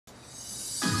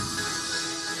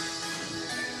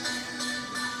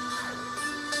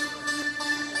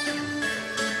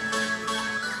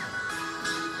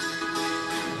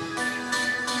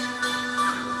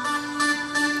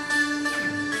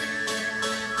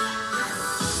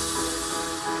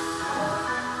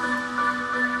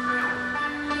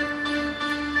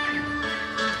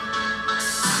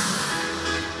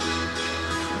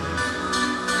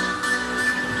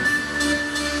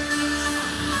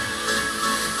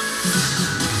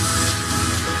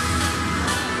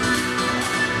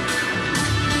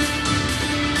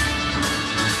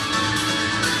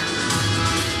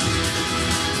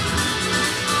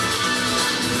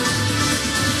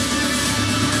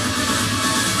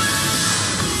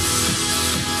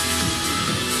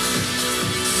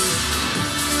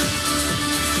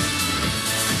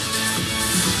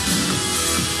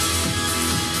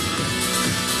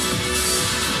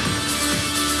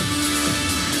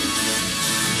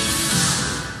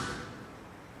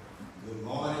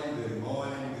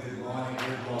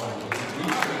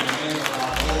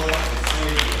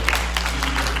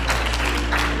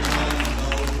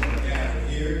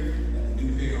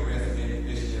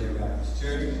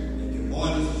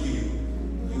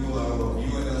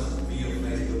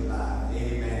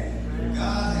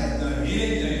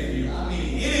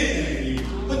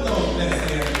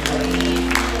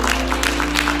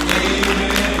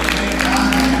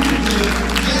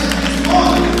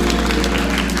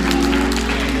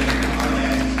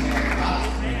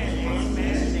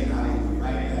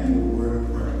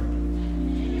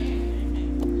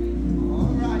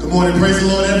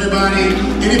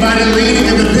Anybody leaning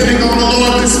and depending on the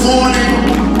Lord this morning?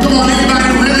 Come on, anybody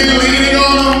really leaning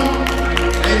on Him?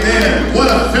 Amen.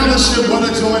 What a fellowship, what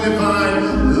a joy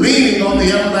divine, leaning on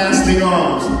the everlasting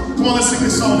arms. Come on, let's sing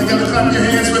this song together. Clap your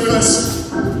hands with us.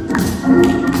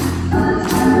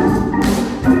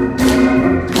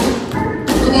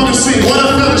 Come on and sing. What a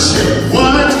fellowship.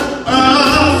 What a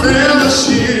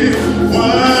fellowship.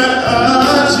 What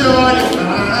a joy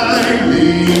divine,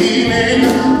 leaning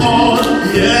on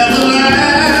the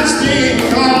everlasting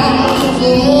arms. Oh,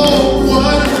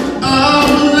 what a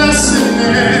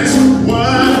blessedness.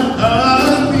 What a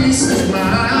peace is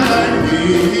mine,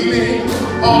 leaning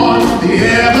on the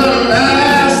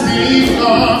everlasting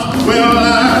arms. Well,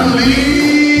 I'm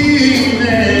leaning,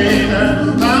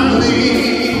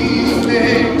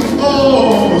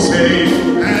 oh, safe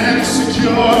and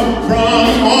secure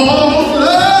from all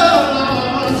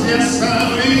alarms. Yes, I'm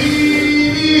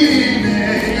leaning,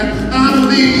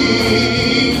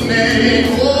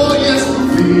 oh yes,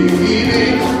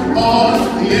 leaning on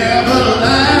the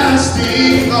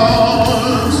everlasting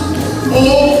arms.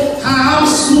 Oh, how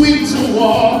sweet to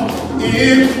walk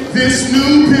in this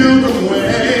new pilgrim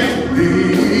way,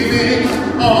 leaning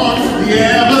on the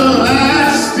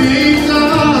everlasting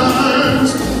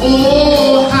arms.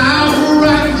 Oh, how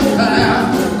bright the path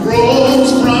grows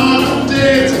from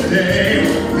day to day,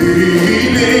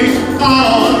 leaning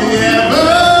on the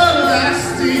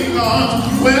everlasting arms.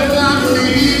 Well, I'm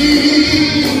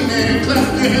leaning, clap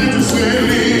your hands and say,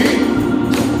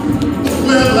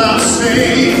 well, I'm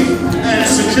safe and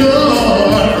secure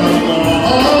from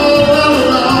all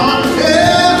alarm.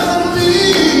 Yeah, I'm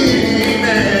leaning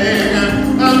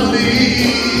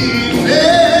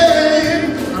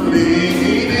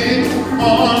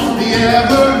on the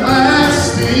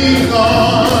everlasting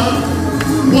arm.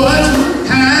 What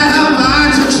have I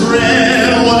to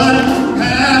dread? What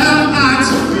have I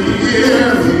to fear?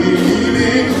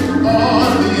 Leaning on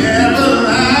the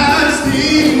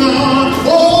everlasting arm.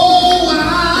 Oh, I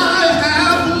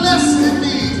have blessed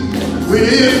me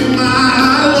with my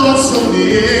Lord so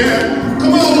near.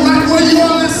 Come on, right where you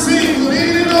are, let's sing.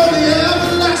 Leaning on the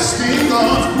everlasting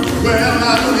arm. Well, I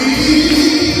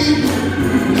believe,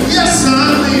 yes,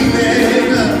 I'm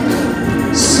leaning,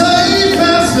 safe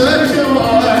and secure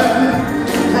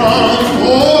from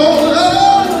all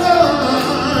alarm.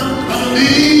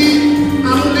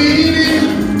 I'm leaning,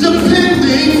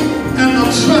 depending, and I'm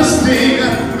trusting.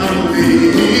 I'm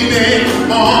leaning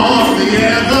on the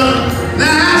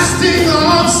everlasting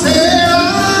arms. Say,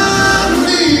 I'm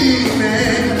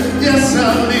leaning, yes,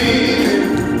 I'm leaning.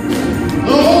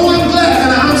 Oh, I'm glad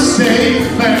I'm safe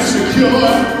and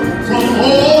secure from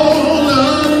all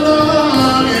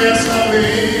alarm. Yes, I'm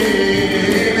leaning,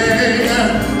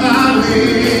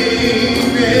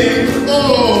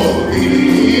 oh,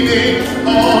 leaning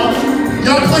on.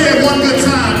 Y'all play it one good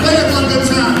time. Play it one good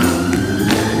time.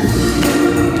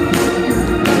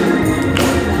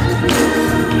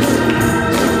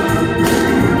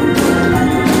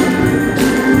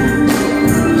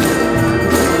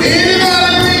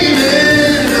 Anybody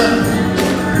leaning?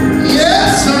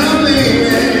 Yes, I'm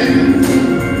leaning.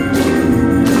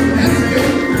 That's it.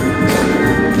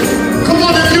 Come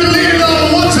on, if you're leaning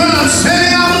on one time, say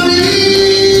I'm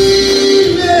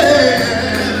leaning.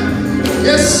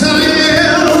 Yes, I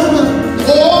am.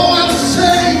 Oh, I'm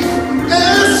safe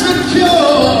and secure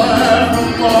from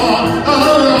all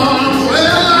alarm.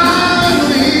 Well, I'm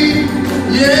leaning.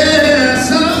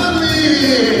 Yes, I'm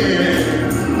leaning.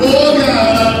 Oh,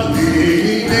 God, I'm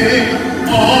leaning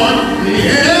on the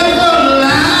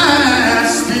everlasting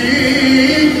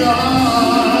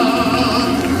arm.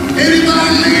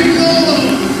 Anybody leaning on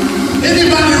Him?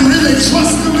 Anybody really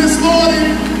trust Him this morning?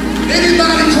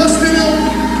 Anybody trusting Him?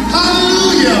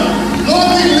 Hallelujah. Lord,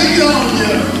 we lean on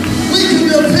You. We can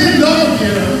depend on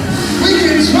You. We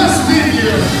can trust in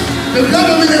You. The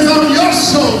government is on Your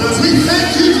shoulders. We thank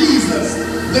You, Jesus,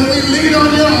 that we lean on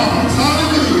Your arms.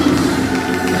 Hallelujah.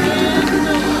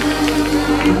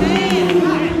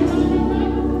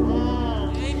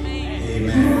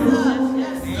 Amen.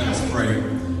 Let us pray.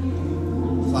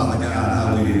 Father God, how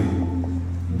we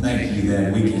thank You that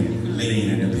we can lean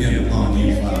and depend upon You,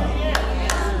 Father.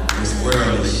 This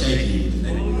world is shaky.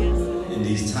 In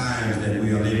these times that we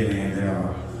are living in, there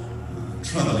are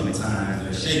troubling times, there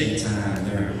are shaky times.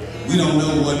 We don't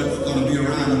know what's going to be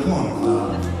around the corner,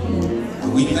 Father.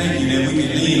 But we thank You that we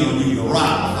can lean on You, the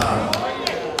rock, Father.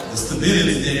 The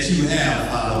stability that You have,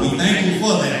 Father. We thank You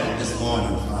for that this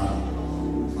morning, Father.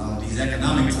 Father, these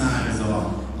economic times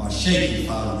are shaky,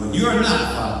 Father, but You are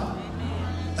not, Father.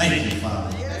 Thank You,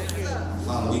 Father.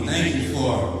 Father, we thank You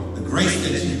for the grace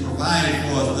that You provided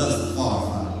for us thus far,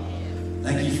 Father.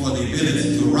 Thank you for the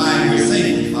ability to arrive here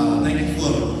safely, Father. Thank you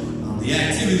for the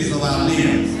activities of our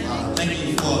limbs, Father. Thank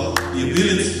you for the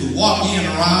ability to walk in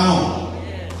on our own.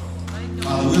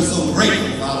 Father, we're so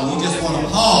grateful, Father. We just want to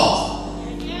pause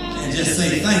and just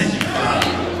say thank you,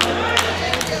 Father.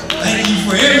 Thank you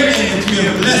for everything that you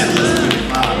have blessed us with,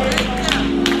 Father.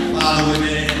 Father,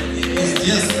 it's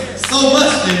just so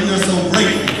much that we are so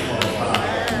grateful for, Father.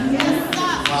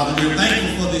 Father, we're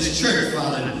thankful for this church,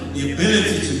 Father, the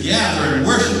ability to gather and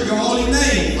worship your holy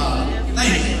name, Father.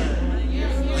 Thank you.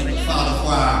 Thank you, Father,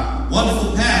 for our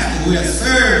wonderful pastor who has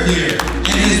served here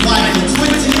and his wife for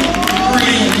 23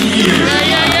 years.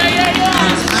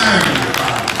 Entirely,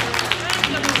 Father.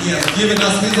 He has given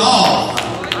us his all,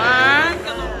 Father.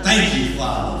 Thank you,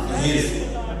 Father,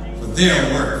 for their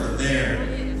work, for their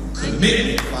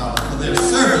commitment, Father, for their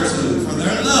servitude, for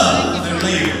their love, for their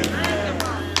labor.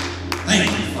 Thank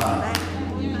you, Father.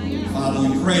 Father, we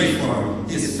pray for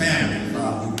his family,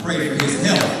 Father. We pray for his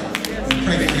health. We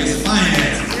pray for his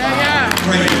finances, Father. We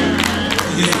pray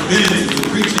for his ability to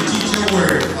preach and teach your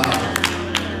word, Father.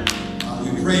 We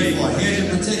pray for a hedge of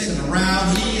protection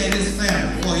around he and his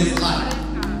family, for his life.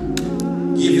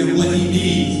 Give him what he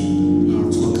needs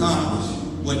to accomplish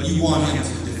what you want him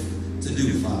to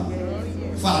do, Father.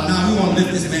 Father, now we want to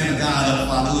lift this man of God up,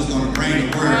 Father, who is going to bring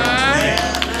the word out today.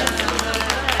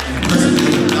 And the person is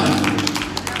Dr.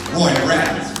 Roy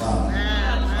Brakins, Father.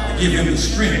 Father, give him the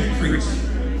strength to preach.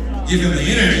 Give him the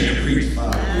energy to preach,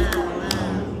 Father.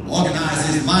 Organize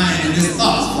his mind and his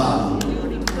thoughts, Father,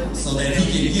 so that he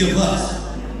can give us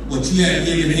what you have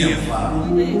given him, Father.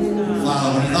 Father,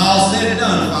 when it's all said and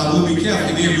done, Father, we'll be careful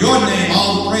to give your name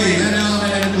all the praise and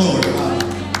honor and glory, Father.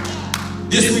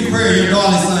 This we pray in your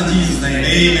darling Son, Jesus' name.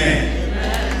 Amen.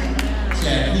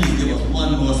 Chad, please give us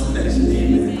one more selection.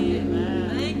 Amen.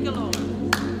 Thank you, Lord.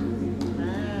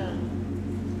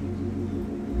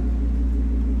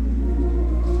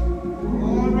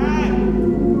 All right.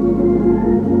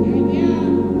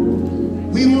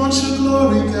 We want your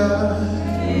glory, God.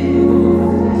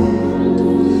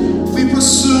 We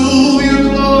pursue your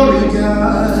glory,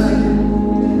 God.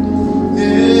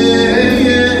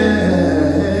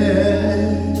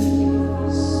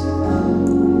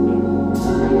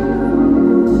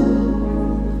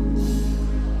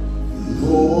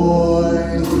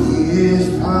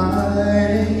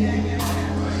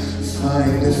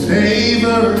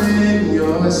 Favor in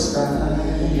your sight,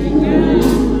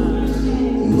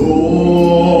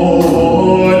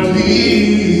 Lord,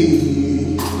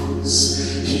 please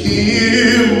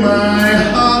hear my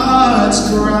heart's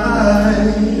cry.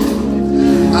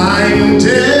 I'm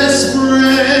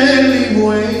desperately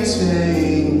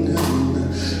waiting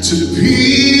to be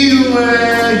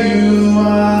where you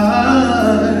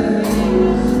are.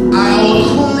 I'll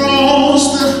cross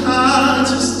the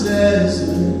hottest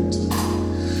desert,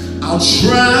 I'll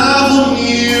travel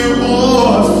near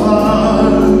or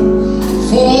far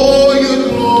for your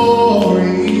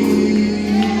glory.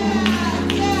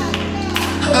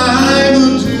 I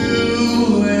will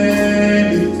do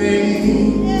anything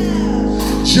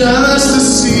just to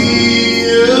see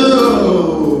you,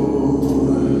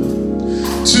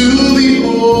 to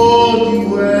behold you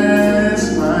as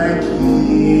my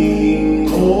King.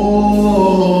 Oh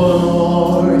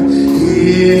Lord,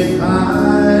 if I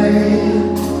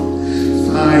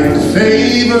find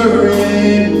favor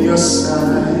in your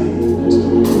sight,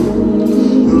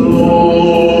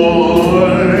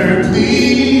 Lord,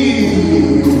 please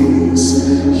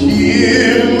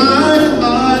hear my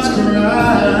heart's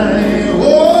cry.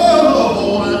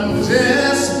 Oh, I'm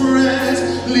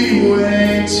desperately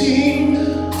waiting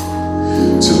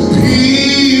to be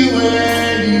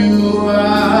where you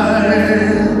are.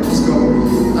 Let's go.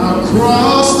 I'll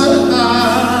cross the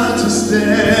hottest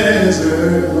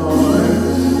desert, Lord.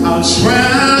 I'll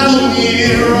travel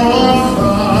near or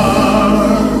far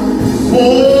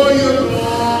for your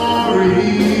glory.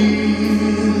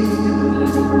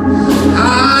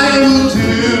 I will do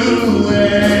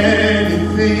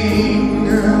anything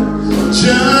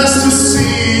just to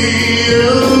see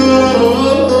you,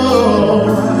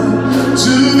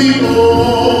 to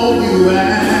behold you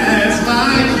as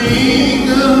my King,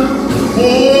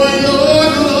 for your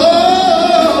glory.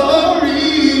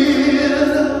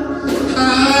 I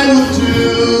will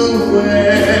do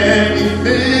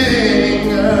anything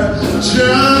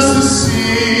just to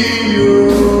see you,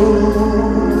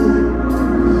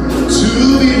 to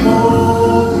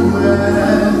behold you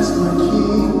as my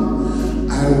King.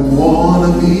 I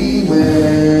wanna be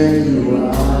where you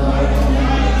are.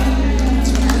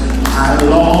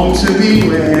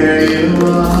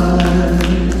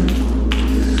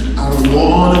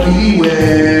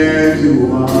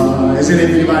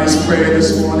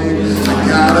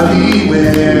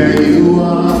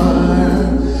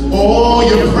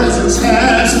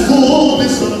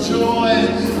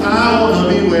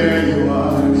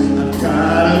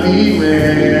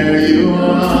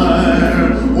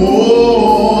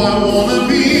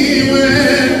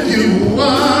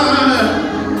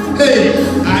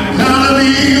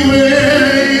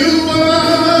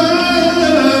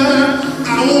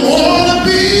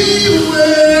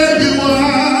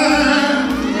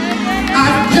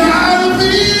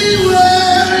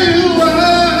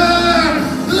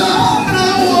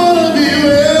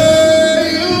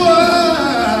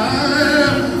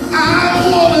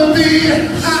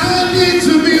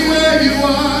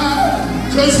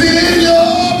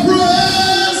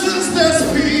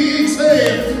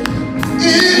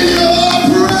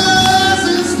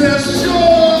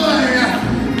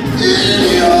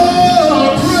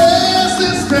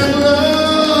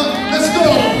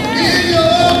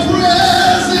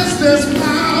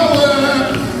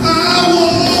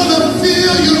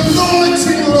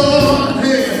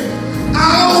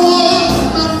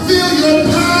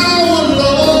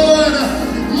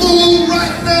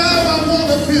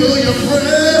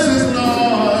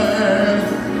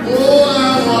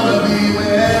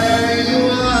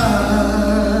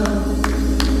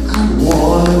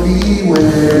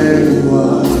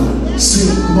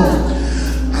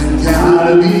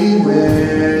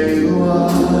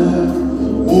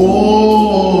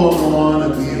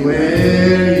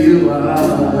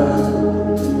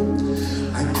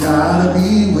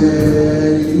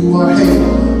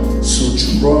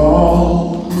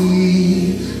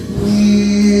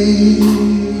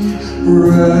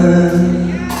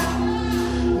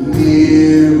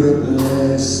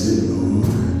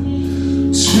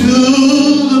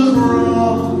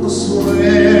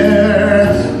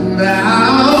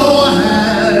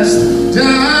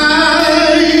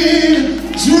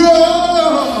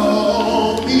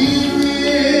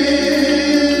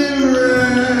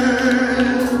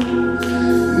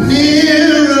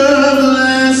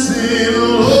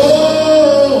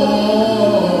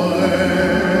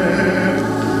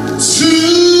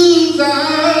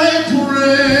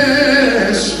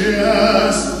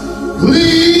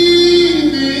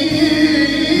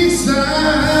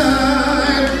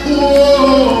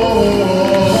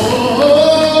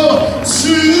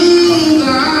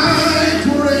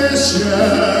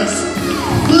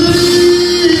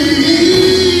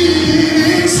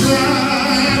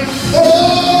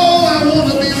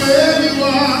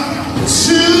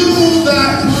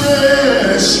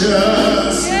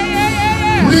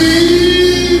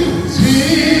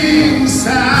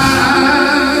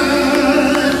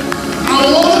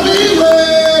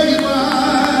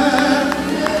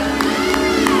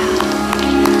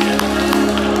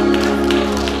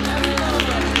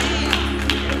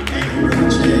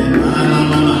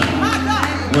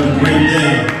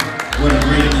 What a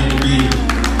great thing to be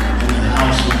in the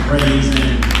house of praise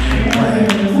and prayer.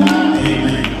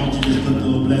 Amen. Won't you just put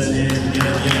those blessed hands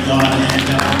together, give God a hand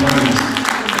clap of praise.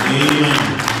 Amen.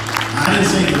 I didn't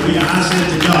say to me, I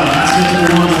said to God, I said to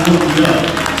the one who hooked you up,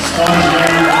 started you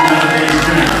on your day's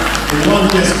journey, the one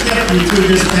who has kept you through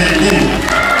this pandemic,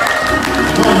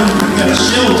 the one who has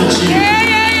sheltered you,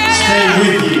 stay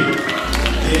with you.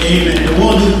 Amen. The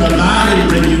one who provided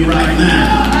for you right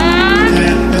now.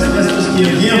 Let's just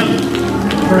give him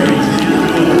praise and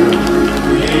glory.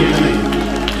 Amen.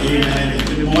 Amen.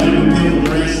 Good morning, people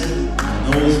rest.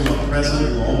 Those who are present,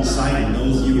 who are on site, and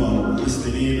those who are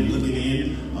listening in and looking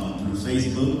in through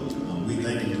Facebook. We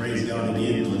thank and praise God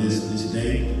again for this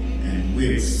day. And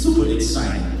we're super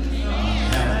excited to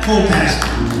have a co-pastor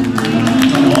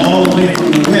come all the way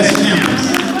from the West Campus.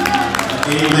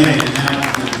 Amen.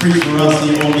 Have to preach for us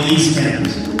here on the East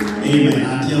Campus. Amen.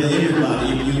 I tell everybody,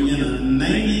 if you're in a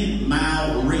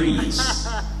 90-mile radius,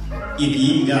 if you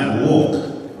even got to walk,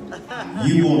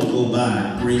 you want to go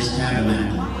by Grace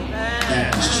Tabernacle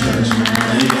Baptist Church.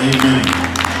 Amen.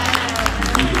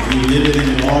 If you live in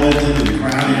Arlington, the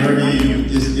crowded area,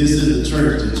 this is the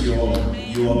church that you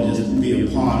ought to just be a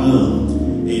part of.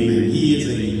 Amen. He is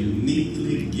a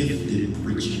uniquely gifted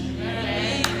preacher.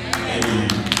 Amen.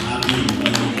 I mean, a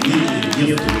uniquely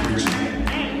gifted preacher.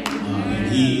 And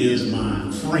he is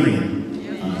my friend.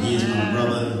 He is my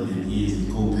brother, and he is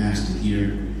the co-pastor here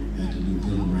at the New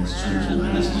Pilgrim Rest Church. And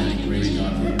I just thank and praise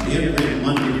God for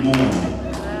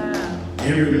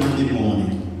every Monday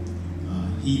morning,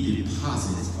 he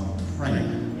deposits a prayer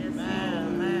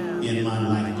in my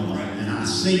life, Lord. And I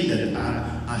say that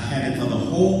I have it for the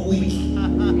whole week.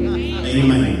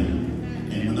 Amen.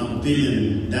 And when I'm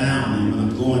feeling down and when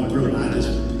I'm going through, I just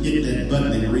hit that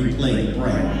button and replay the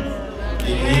prayer.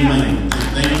 Amen.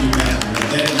 Thank you, Pastor.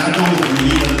 That not only for me,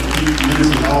 but for you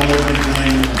ministers all over the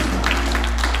land.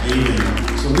 Amen.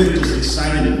 So we're just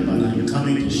excited about you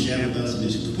coming to share with us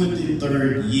this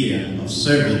 23rd year of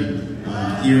serving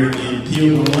here in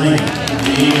Pilgrim Land.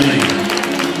 Amen.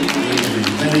 Amen.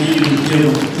 Thank you,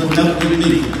 Pilgrim, for putting up with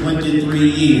me for 23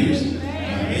 years.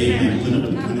 Amen. Putting up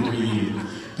for 23 years.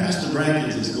 Pastor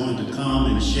Brakins is going to come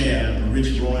and share a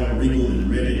rich, royal, regal, and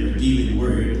ready, revealing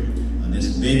word that's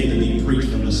begging to be preached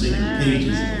from the sacred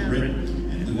pages of the written.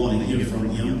 And we want to hear from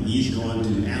him. He's going to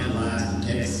analyze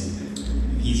the text.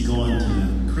 He's going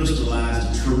to crystallize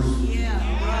the truth.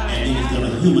 And then he's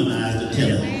going to humanize the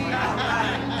telling.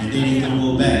 And then he's going to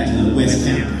go back to the West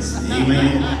Campus.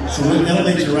 Amen. So we'll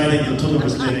elevate you right into total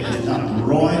respect as Dr.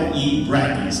 Roy E.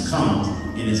 Brakins comes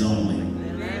in his own way.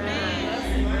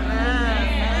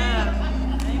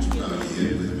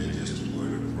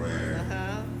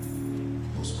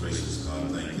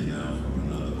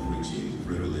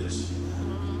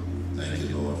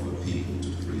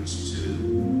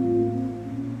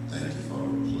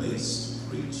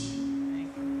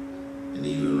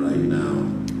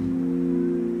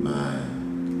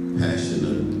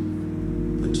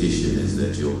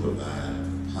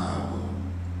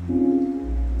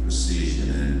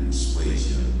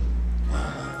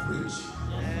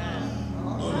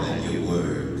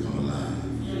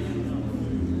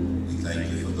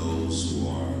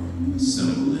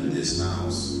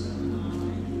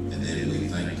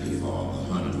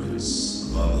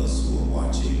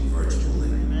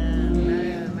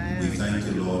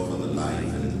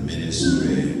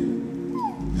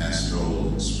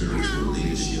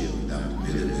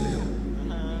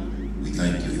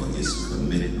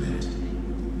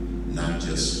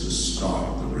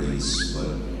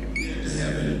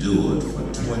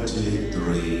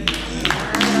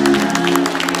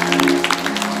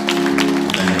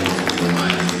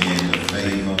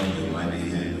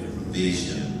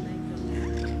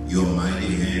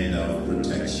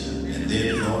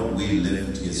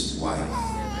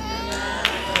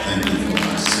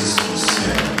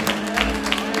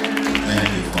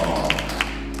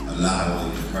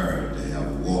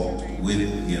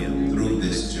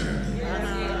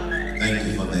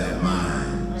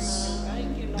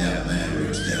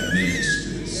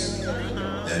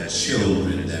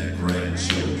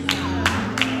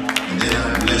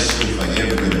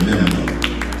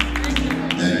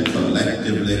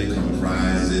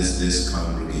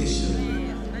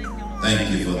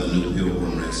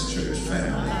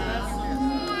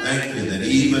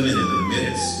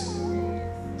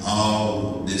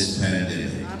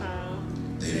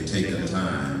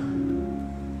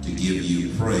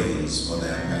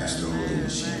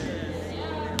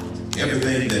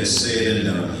 Everything that's said and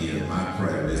done here, my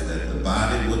prayer is that the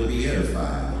body would be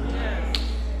edified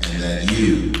and that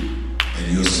you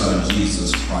and your son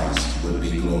Jesus Christ would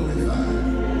be glorified.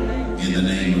 In In the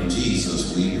name of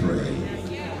Jesus we pray.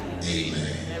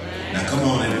 Amen. Now come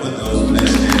on and put those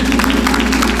blessed hands.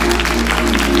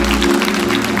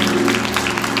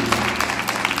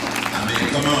 I mean,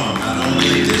 come on, not only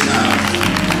in this house,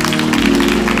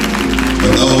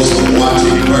 but those who are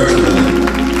watching virtually.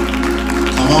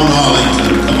 Come on,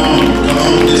 Arlington. Come on,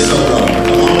 DeSoto.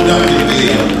 Come on,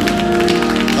 Duncanville.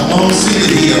 Come on,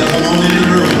 City Hill. Come on in the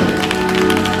room.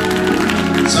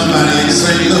 Somebody in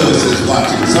St. Louis is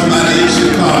watching. Somebody in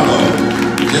Chicago.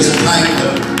 Just type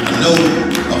a note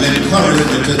of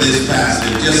encouragement to this pastor.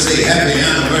 Just say happy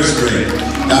anniversary,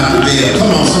 Dr. Bill.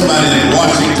 Come on, somebody in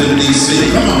Washington,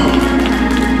 D.C. Come on.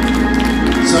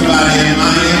 Somebody in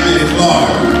Miami,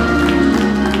 Florida.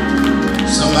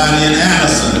 Somebody in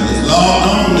Addison is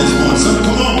logged on this morning. So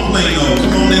come on, Plano.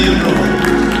 Come on in the room.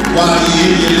 While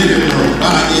you're in your living room.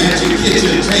 While you're at your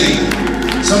kitchen table.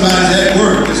 Somebody's at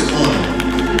work this morning.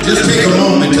 Just take a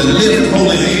moment to lift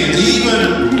holy hands,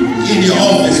 even in your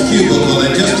office cubicle,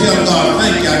 and just tell God,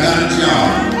 thank you, I got a job.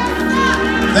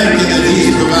 Thank you that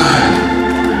he's provided.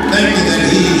 Thank you that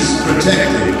he's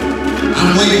protected.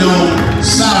 I'm waiting on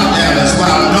South Dallas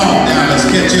while North Dallas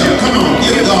catch up. Come on,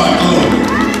 give God glory.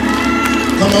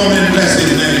 Come on and bless his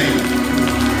name.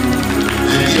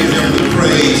 And give him the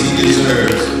praise he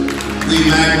deserves. We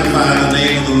magnify the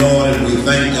name of the Lord, and we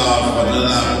thank God for another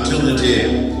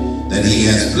opportunity that he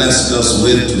has blessed us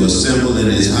with to assemble in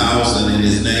his house and in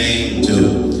his name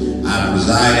to our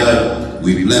presider.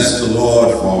 We bless the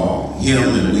Lord for him,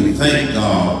 and we thank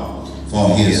God for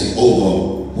his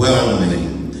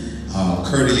overwhelming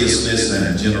courteousness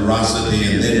and generosity.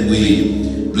 And then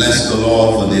we bless the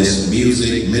Lord for this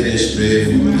music ministry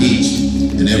from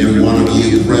each and every one of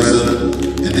you present.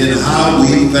 And then how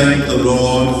we thank the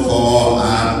Lord for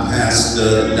our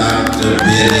pastor, Dr.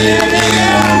 Billy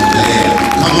L.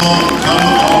 Come on,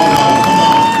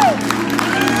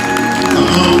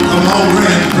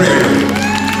 Grand Prairie.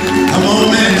 Come on,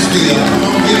 Mansfield. Come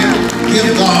on, give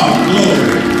God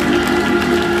glory.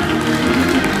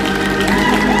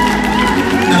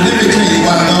 Now let me tell you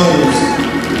why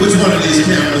which one of these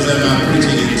cameras am I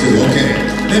preaching into? Okay,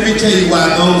 let me tell you why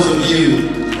those of you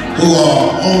who are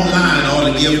online ought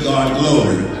to give God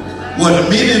glory. What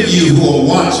many of you who are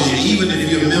watching, even if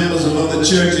you're members of other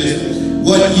churches,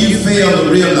 what you fail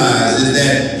to realize is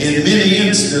that in many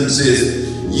instances,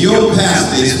 your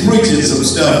pastor is preaching some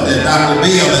stuff that Dr.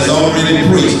 Bill has already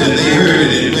preached, and they heard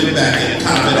it and went back and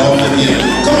copied off of him.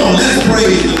 Come on, let's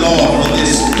praise the Lord for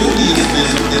this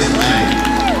studiousness of this man.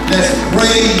 Let's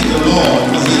praise the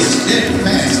Lord for his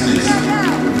steadfastness.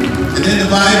 And then the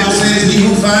Bible says, he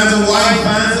who finds a wife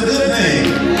finds a good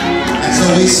thing. And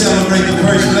so we celebrate the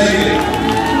First Lady.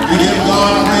 We give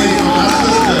God praise for my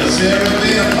sister, Sarah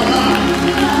Bill. Come on.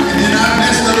 And then I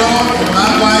bless the Lord for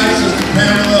my wife, Sister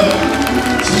Pamela.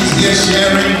 She's here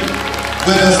sharing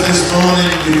with us this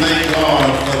morning. We thank God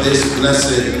for this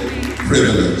blessed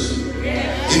privilege.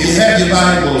 If you have your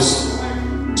Bibles,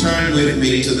 turn with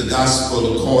me to the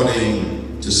Gospel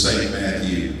according to St.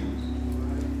 Matthew.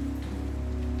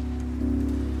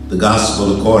 The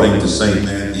Gospel according to St.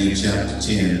 Matthew chapter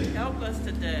 10. Help us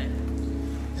today.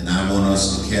 And I want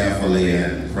us to carefully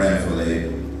and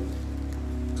prayerfully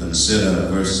consider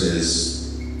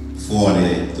verses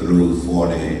 40 through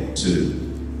 42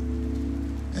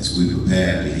 as we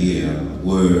prepare to hear a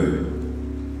word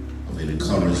of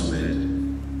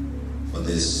encouragement for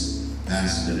this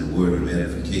pastor and a word of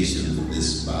edification for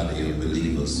this body of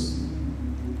believers.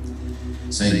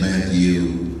 St.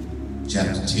 Matthew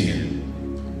chapter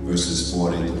 10, verses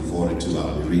 40 through 42.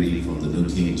 I'll be reading from the New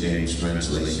King James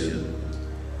translation,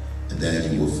 and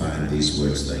then you will find these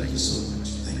words. Thank you so much.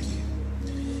 Thank you.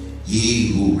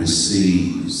 He who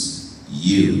receives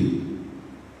you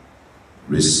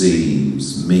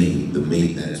receives me. The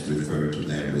me that's referred to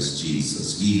there is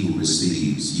Jesus. He who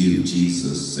receives you,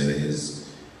 Jesus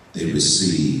says, they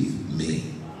receive me.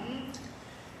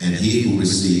 And he who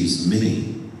receives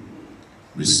me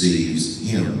receives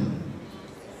him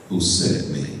who sent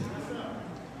me.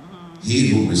 He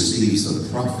who receives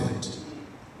a prophet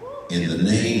in the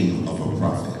name of a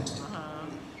prophet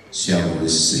shall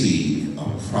receive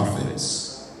a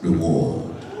prophet's reward.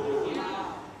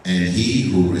 And he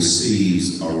who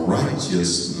receives a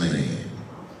righteous man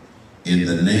in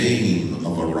the name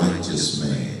of a righteous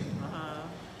man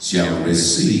shall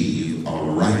receive a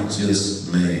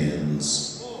righteous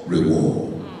man's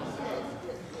reward.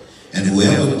 And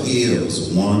whoever gives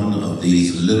one of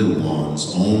these little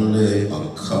ones only a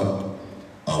cup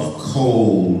of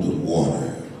cold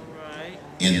water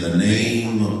in the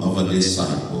name of a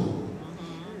disciple,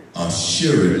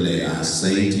 assuredly I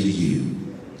say to you,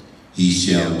 he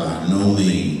shall by no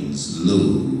means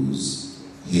lose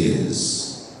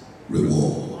his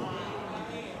reward.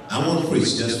 I want to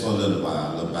preach just for a little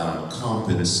while about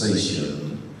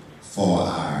compensation for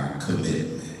our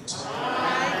commitment.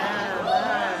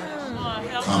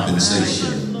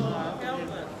 Compensation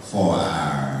for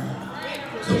our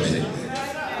commitment.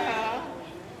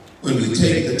 When we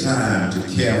take the time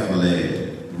to carefully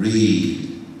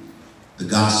read the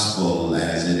gospel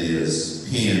as it is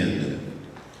penned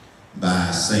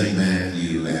by St.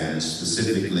 Matthew, and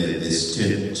specifically this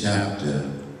 10th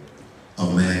chapter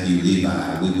of Matthew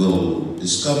Levi, we will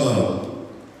discover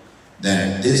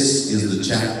that this is the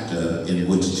chapter in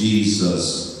which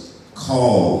Jesus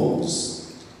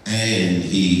calls and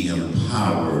he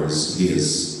empowers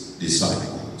his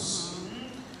disciples.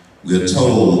 We're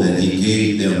told that he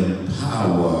gave them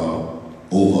power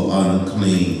over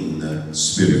unclean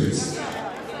spirits.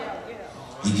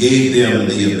 He gave them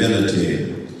the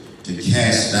ability to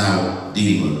cast out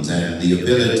demons and the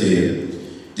ability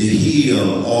to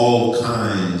heal all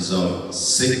kinds of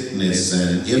sickness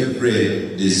and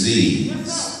every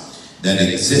disease that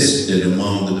existed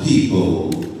among the people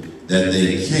that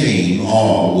they came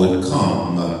or would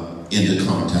come into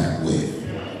contact with.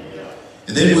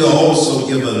 And then we're also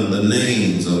given the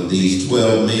names of these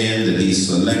 12 men that he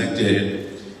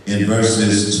selected in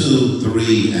verses 2,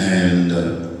 3,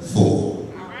 and 4.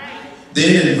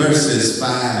 Then in verses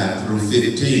 5 through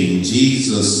 15,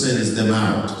 Jesus sends them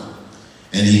out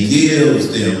and he gives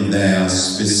them their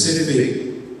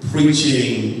specific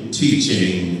preaching,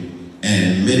 teaching,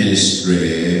 and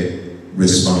ministry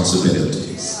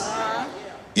responsibilities.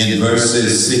 In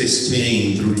verses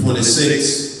 16 through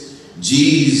 26,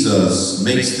 Jesus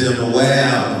makes them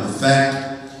aware of the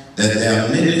fact that their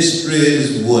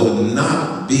ministries would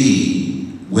not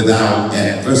be without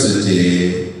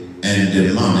adversity and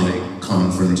demonic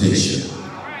confrontation.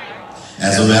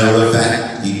 As a matter of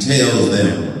fact, he tells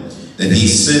them that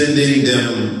he's sending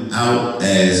them out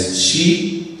as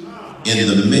sheep in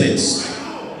the midst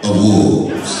of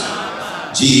wolves.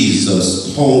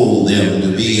 Jesus told them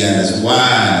to be as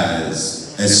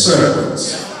wise as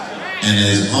serpents and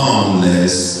as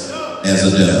harmless as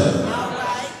a dove.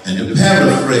 And to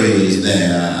paraphrase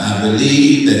there, I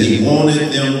believe that he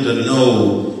wanted them to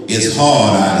know it's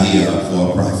hard out here for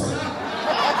a prophet.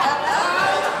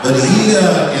 But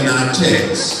here in our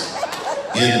text,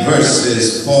 in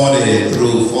verses 40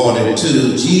 through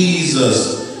 42,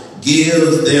 Jesus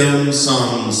gives them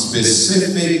some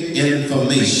specific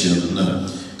information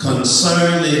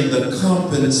concerning the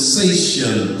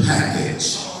compensation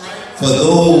package for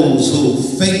those who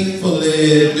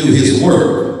faithfully do his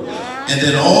work, and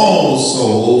then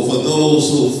also for those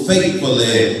who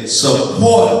faithfully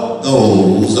support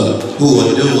those who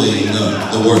are doing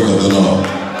the work of the Lord.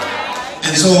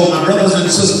 And so, my brothers and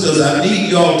sisters, I need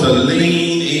y'all to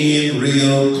lean in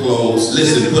real close.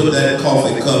 Listen, put that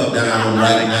coffee cup down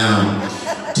right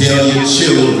now. Tell your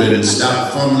children,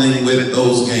 stop fumbling with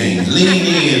those games.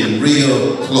 Lean in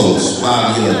real close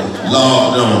while you're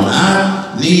logged on.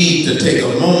 I need to take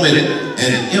a moment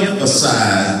and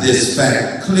emphasize this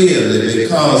fact clearly,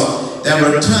 because there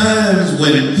are times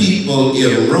when people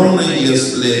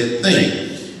erroneously think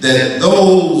that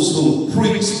those who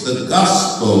preach the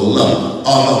gospel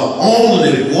are the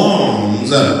only ones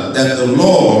that the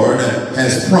Lord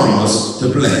has promised to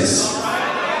bless.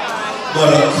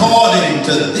 But according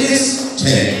to this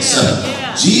text,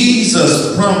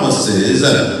 Jesus promises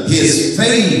his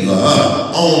favor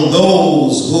on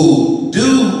those who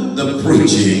do the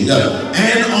preaching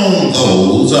and on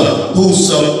those who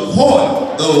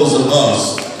support those of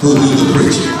us who do the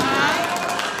preaching.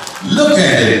 Look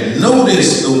at it.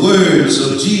 Notice the words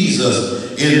of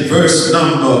Jesus in verse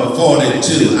number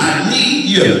 42. I need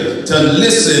you to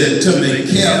listen to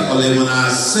me carefully when I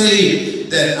say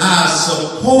that our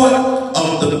support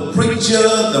of the preacher,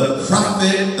 the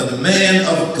prophet, the man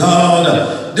of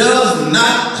God does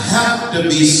not have to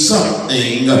be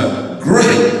something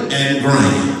great and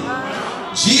grand.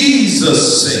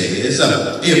 Jesus says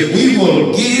if we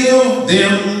will give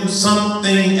them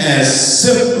something as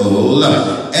simple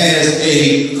as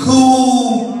a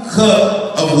cool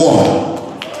cup of water,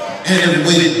 and if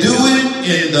we do it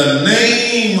in the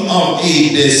name of a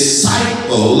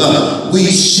disciple, we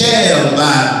shall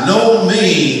by no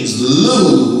means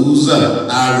lose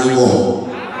our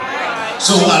reward.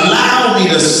 So allow me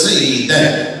to say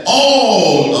that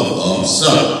all of us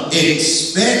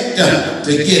expect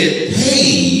to get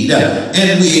paid,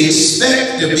 and we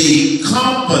expect to be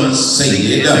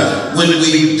compensated when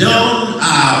we've done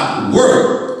our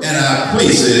work at our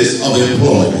places of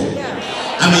employment.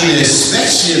 I mean,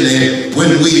 especially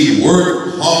when we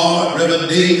work hard, Reverend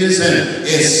Davis, and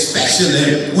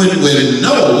especially when we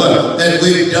know that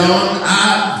we've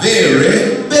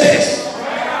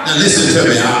listen to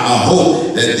me. I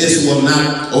hope that this will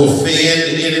not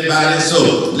offend anybody.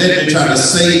 So let me try to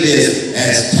say this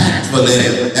as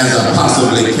tactfully as I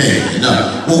possibly can.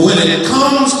 But when it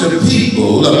comes to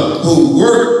people who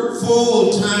work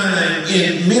full-time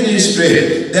in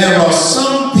ministry, there are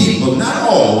some people, not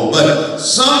all, but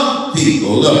some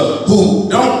people who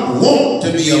don't want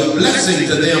to be a blessing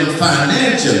to them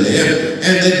financially,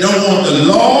 and they don't want the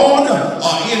Lord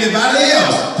or anybody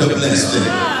else to bless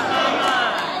them.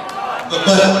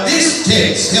 But this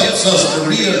text helps us to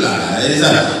realize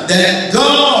that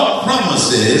God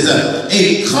promises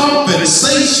a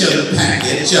compensation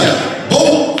package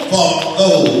both for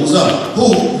those who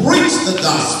preach the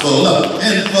gospel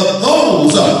and for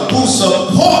those who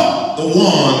support the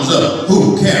ones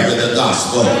who carry the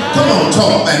gospel. Come on,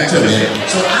 talk back to me.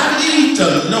 So I need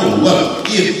to know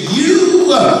if you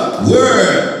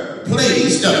were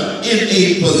placed in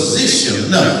a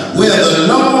position where the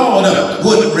Lord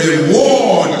would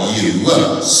reward you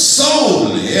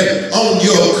solely on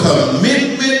your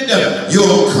commitment,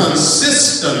 your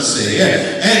consistency,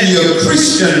 and your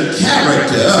Christian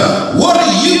character, what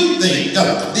do you think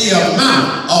the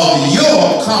amount of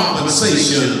your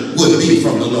compensation would be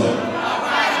from the Lord?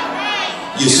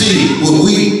 You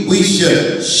see, we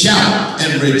should shout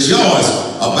and rejoice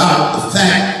about the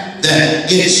fact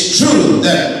that it's true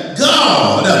that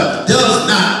God does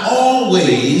not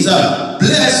always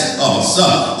bless us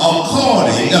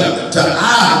according to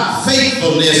our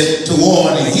faithfulness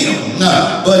toward Him,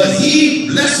 but He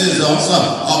blesses us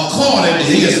according to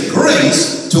His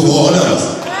grace toward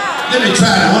us. Let me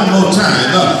try it one more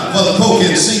time for the folk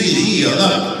in seated here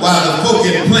while the folk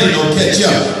in Plano catch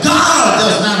up. God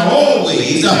does not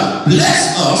always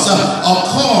bless us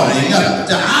according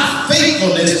to our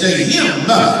faithfulness to Him,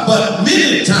 but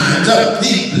many times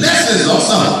He blesses us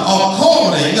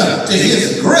according to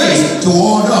His grace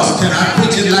toward us. Can I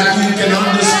preach it like you can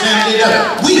understand it?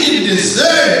 We didn't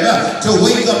deserve to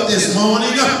wake up this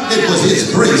morning. It was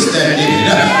His grace that did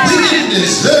it. We didn't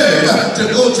deserve to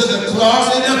go to the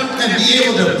closet and be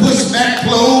able to push back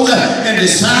clothes and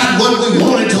decide what we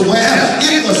wanted to wear.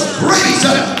 It was grace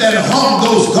that hung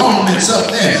those garments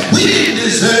up there. We didn't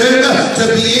deserve to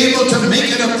be able to make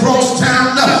it across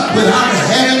town without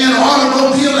having an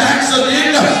automobile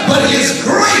accident, but His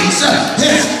grace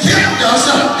has kept us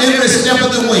every step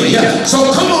of the way.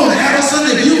 So come on, Addison,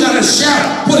 if you got to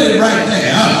shout, put it right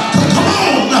there. Come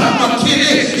on,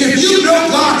 McKinney, if you know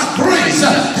God's grace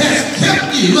has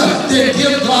kept you, then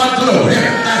give God glory.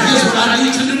 Now here's what I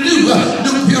need you to do.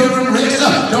 New Pilgrim race,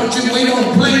 don't you wait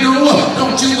on Plano,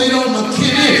 don't you wait on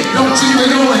McKinney, don't you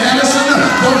wait on Addison,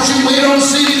 don't you wait on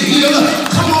City Hill.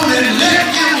 Come on and let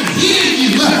Him hear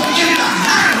you in the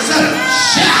house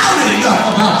shouting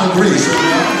about the grace of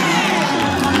God.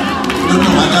 No,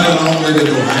 I got a long way to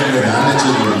go. I'll let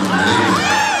you know.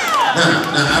 Now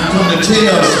I'm going to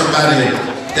tell somebody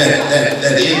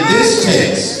that in this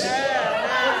text,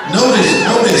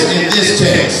 notice in this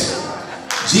text,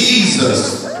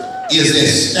 Jesus is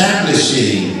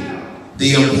establishing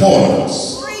the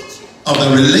importance of the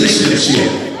relationship,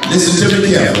 listen to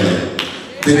me carefully,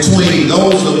 between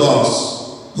those of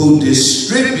us who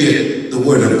distribute the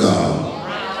Word of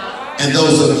God and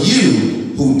those of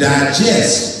you who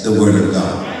digest the Word of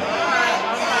God.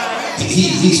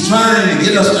 He's trying to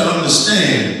get us to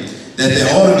understand that there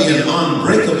ought to be an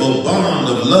unbreakable bond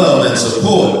of love and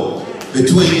support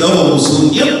between those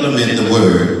who implement the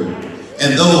Word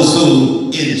and those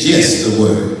who ingest the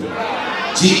Word.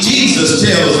 Jesus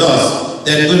tells us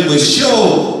that when we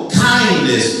show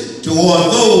kindness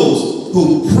toward those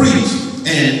who preach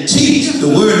and teach the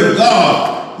Word of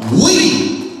God,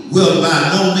 we will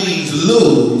by no means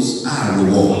lose our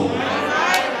reward.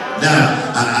 Now,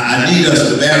 I need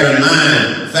us to bear in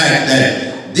mind the fact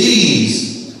that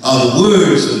these are the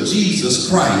words of Jesus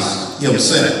Christ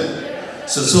Himself.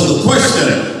 So the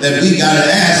question that we got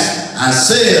to ask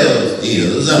ourselves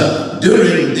is,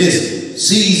 during this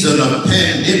season of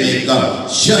pandemic,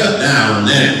 shutdown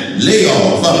and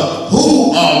layoff,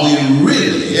 who are we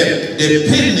really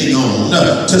depending on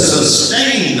to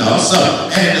sustain us,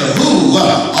 and who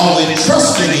are we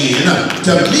trusting in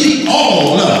to meet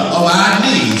all of our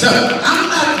needs? I'm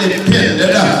not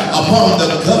dependent upon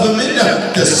the government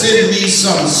to send me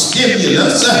some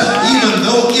stimulus, even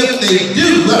though if they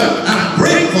do, I'm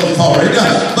grateful for it.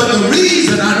 But the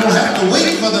reason I don't have to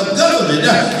wait for the government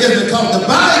is because the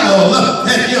Bible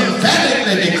has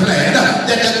emphatically declared that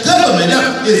the government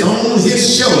is on His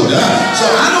shoulder. So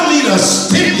I don't need a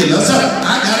stimulus,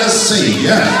 I got a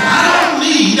Savior. I don't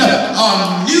need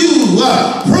a new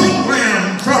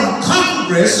program from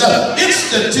Congress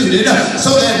instituted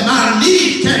so that my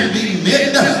need can be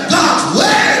met. God's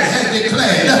Word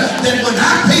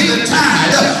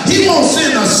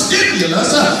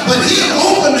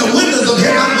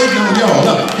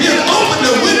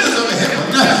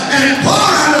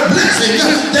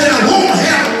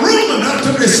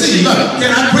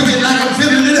Can I preach it like I'm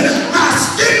feeling it? My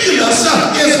stimulus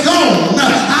is gone.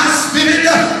 I spent it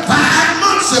 5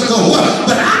 months ago,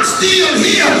 but I'm still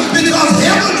here because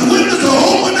heaven's windows are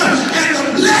open and the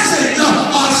blessings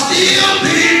are still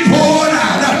being poured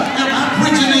out. Am I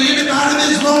preaching to anybody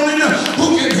this morning who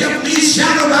can help me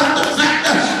shout about the fact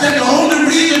that the only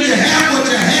reason you have what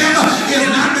you have is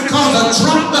not because of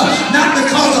Trump, not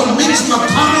because of Mitch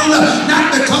McConnell,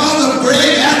 not because of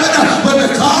Greg Abbott, but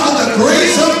because of the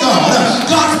grace of God.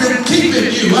 God's been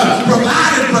keeping you,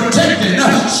 providing, protecting,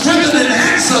 strengthening,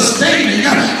 and sustaining.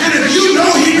 And if you know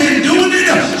He's been doing it,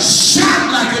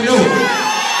 shout like you know it.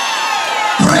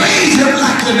 Praise Him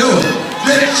like you know it.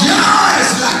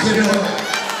 Rejoice like you know it.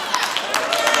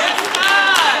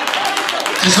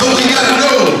 And so we got to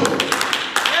know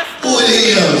who it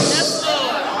is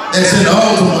that's in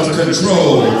ultimate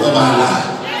control of our life.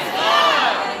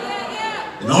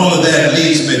 And all of that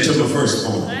leads me to my first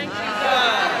point.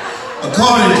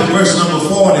 According to verse number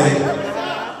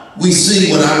 40, we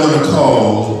see what I want to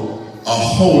call a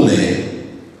holy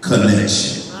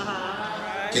connection.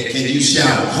 Can you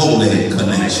shout holy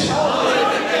connection?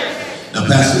 Now,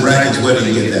 Pastor Brakins, where did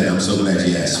you get that? I'm so glad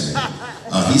you asked me.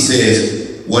 He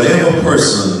says, whatever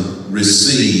person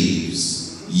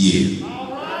receives you.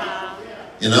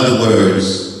 In other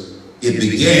words, it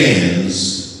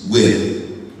begins with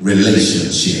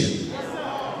relationship.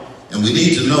 And we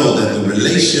need to know that the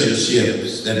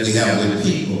relationships that we have with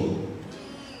people,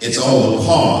 it's all a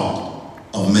part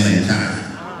of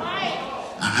mankind.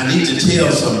 I need to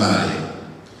tell somebody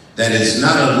that it's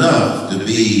not enough to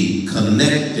be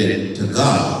connected to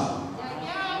God.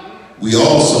 We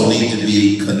also need to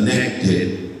be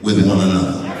connected with one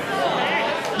another.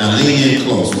 Now lean in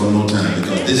close one more time,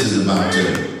 because this is about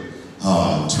to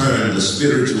turn the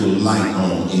spiritual light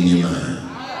on in your mind.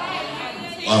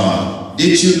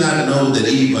 Did you not know that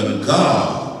even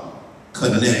God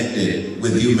connected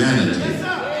with humanity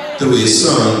through His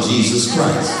Son, Jesus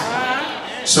Christ?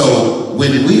 So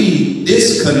when we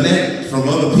disconnect from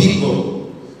other people,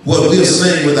 what we're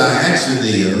saying with our action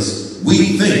is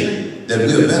we think that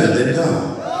we're better than God.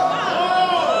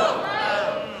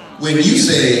 When you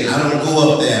say, I don't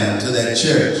go up there to that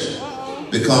church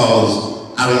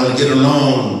because I don't want to get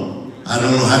along, I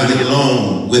don't know how to get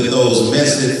along with those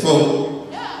messy folk,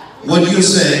 what you're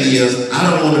saying is, I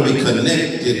don't want to be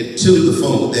connected to the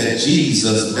folk that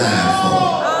Jesus died for.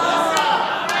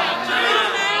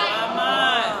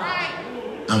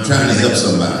 I'm trying to help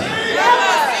somebody.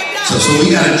 So we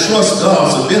got to trust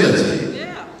God's ability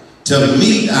to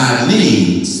meet our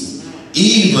needs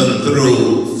even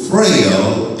through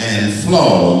frail and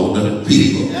flawed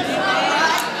people.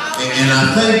 And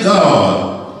I thank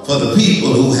God for the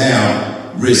people who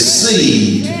have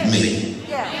received me.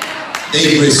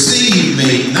 They received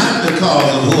me not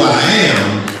because of who I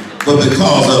am, but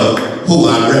because of who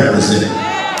I represent.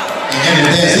 And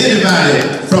if there's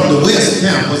anybody from the West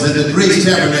Campus at the Grace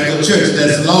Tabernacle Church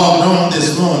that's logged on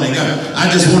this morning,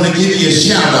 I just want to give you a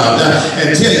shout out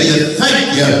and tell you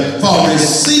thank you for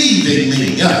receiving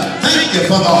me. Thank you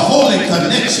for the holy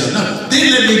connection. Then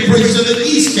let me preach to the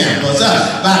East Campus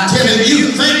by telling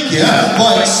you thank you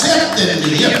for accepting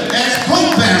me as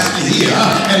co-pastor here.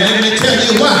 And let me tell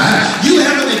you why. You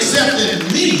haven't accepted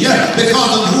me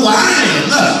because of who I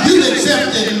am. You've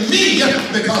accepted me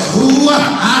because who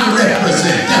I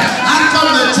represent. I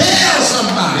come to tell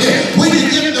somebody, when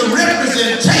you get the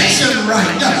representation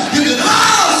right, you can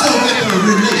also get the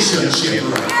relationship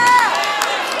right.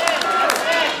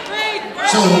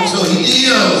 So he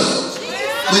deals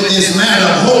with this matter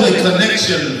of holy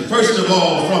connection, first of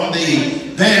all, from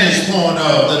the vantage point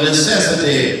of the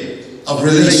necessity of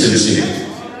relationship.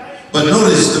 But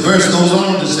notice the verse goes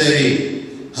on to say,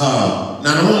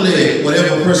 not only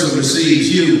whatever person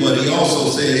receives you, but he also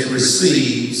says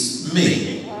receives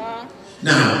me.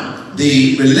 Now,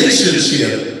 the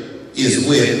relationship is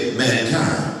with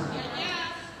mankind,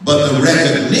 but the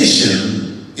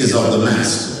recognition is of the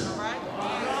Master.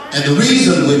 And the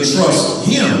reason we trust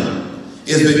Him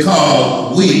is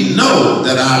because we know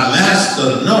that our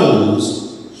Master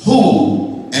knows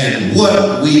who and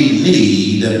what we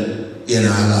need in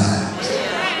our lives.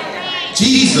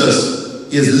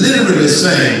 Jesus is literally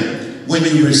saying, when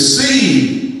you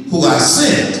receive who I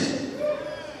sent,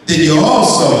 then you're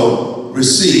also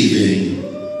receiving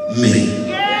me.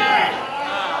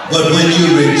 But when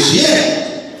you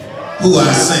reject who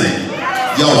I sent,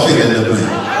 y'all fill in the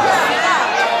blank.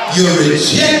 You're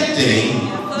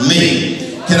rejecting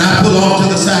me. Can I pull off to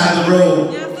the side of the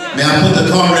road? May I put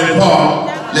the car in park?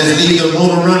 Let's leave the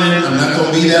motor running. I'm not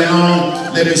going to be that long.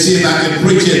 Let me see if I can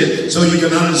preach it so you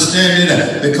can understand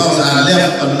it, because I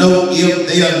left a note. If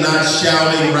they are not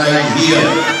shouting right here,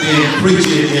 then preach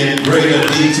it in greater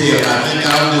detail. I think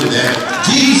I'll do that.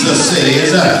 Jesus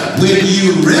says, when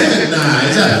you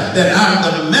recognize that I'm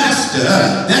the master,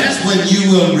 that's when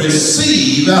you will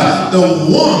receive the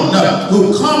one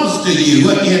who comes to you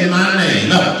in my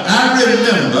name. I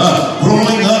remember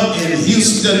growing up in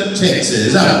Houston,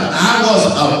 Texas. I was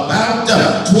about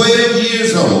 12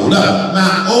 years old.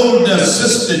 My older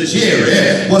sister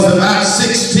Jerry was about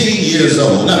 16 years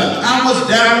old. I was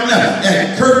down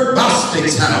at Kurt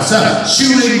Bostic's house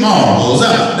shooting marbles.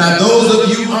 Now those of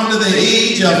you under the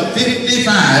age of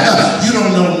 55, you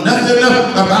don't know nothing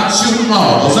about shooting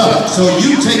marbles. So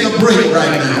you take a break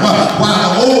right now while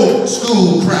the old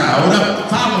school crowd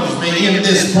follows me in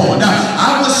this point.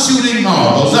 I was shooting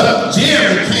marbles.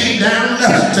 Jerry came down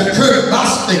to Kurt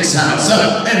Bostic's house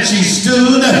and she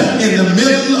stood in the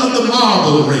middle of the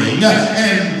marble ring,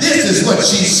 and this is what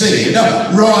she said.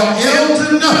 Roy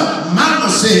Elton, Mama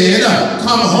said,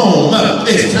 come home,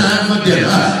 it's time for dinner.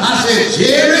 I said,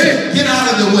 Jerry, get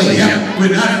out of the way.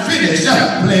 We're not finished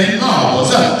playing marbles.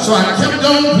 So I kept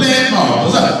on playing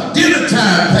marbles. Dinner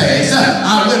time passed.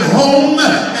 I went home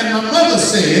and my mother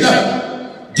said,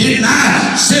 didn't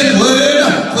I send word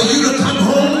for you to come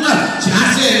home?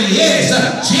 I said, yes.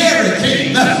 Jerry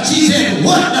came. She said,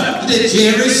 what did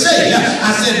Jerry say?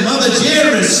 I said, Mother,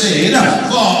 Jerry said,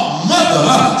 for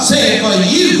Mother said for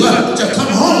you to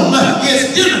come home.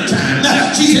 It's dinner time.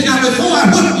 She said, now before I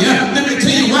whip you, let me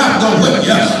tell you why I'm going to whip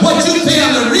you. What you fail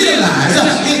to realize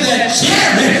is that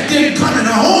Jerry didn't come in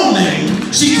her own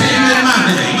name. She came in my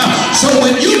name. So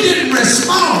when you didn't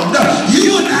respond,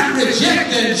 you were not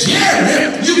rejecting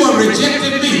Jerry, you were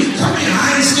rejecting me. Come here,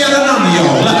 I ain't scared of none of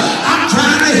y'all. I'm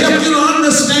trying to help you to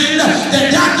understand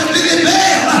that Dr. Billy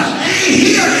Bell ain't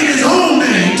here in his own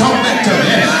name. Talk back to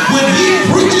me. When he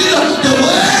preaches the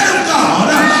word of God,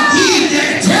 he's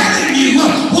telling you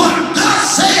what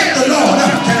thus said the Lord.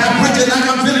 Can I preach it like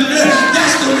I'm feeling it?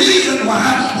 That's the reason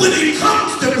why when he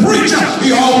comes to preach,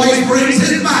 he always brings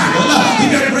his Bible. He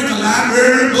doesn't bring a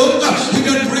library book. He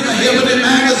doesn't bring a Heavenly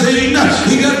magazine.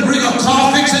 He doesn't bring a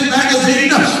car fixing magazine.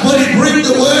 But he brings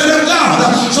the word of God.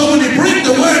 So when he brings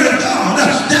the word of God,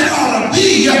 that ought to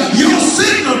be your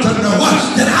signal to know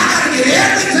that I got to get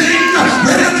everything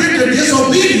relative to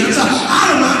disobedience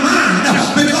out of my mind,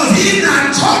 because he's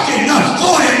not talking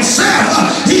for himself.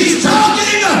 He's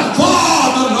talking for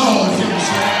the Lord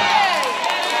himself.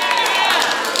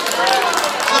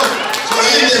 So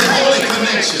in this holy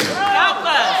connection,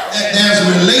 there's a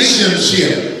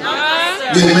relationship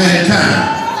with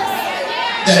mankind.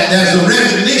 That there's a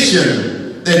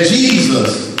recognition that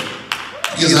Jesus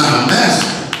is our master.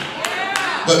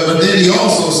 But then he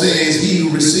also says, he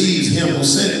who receives him who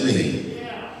sent me.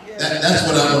 That's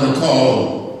what I'm going to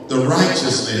call the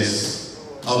righteousness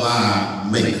of our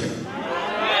Maker.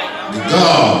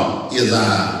 God is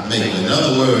our Maker. In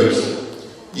other words,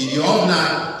 you ought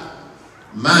not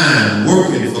mind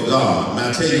working for God. And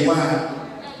I'll tell you why.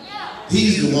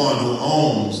 He's the one who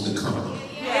owns the company.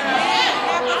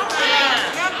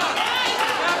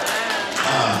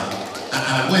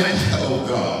 I went, oh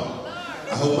God,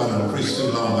 I hope I don't preach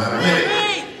too long.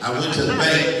 I went to the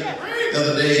bank the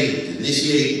other day to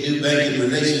initiate a new banking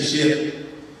relationship,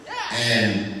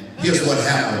 and here's what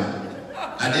happened.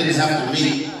 I didn't have to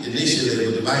meet initially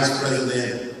with the vice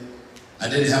president. I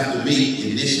didn't have to meet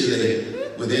initially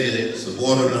with any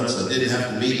subordinates. I didn't have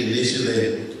to meet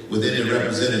initially with any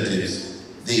representatives.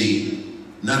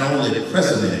 Not only the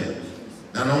president,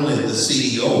 not only the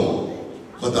CEO,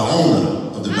 but the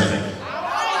owner of the bank.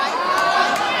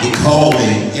 He called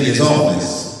me in his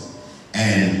office,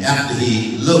 and after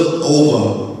he looked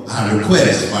over our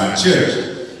request for our church,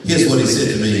 here's what he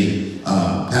said to me.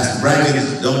 Pastor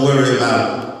Brakins, don't worry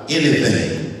about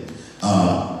anything.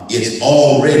 It's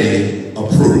already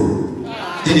approved.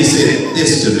 Then he said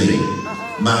this to me.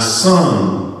 My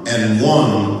son and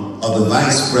one of the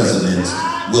vice presidents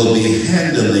will be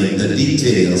handling the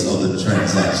details of the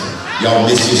transaction. Y'all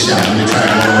missed your shout. Let me try it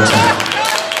one more time.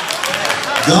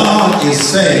 God is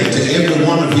saying to every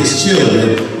one of his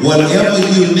children, whatever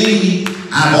you need,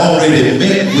 I've already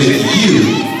met with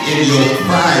you in your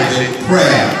private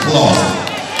prayer closet.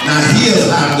 Now here's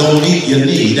how I'm going to meet your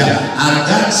need. I've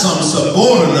got some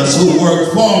subordinates who work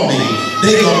for me.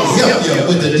 They're going to help you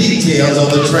with the details of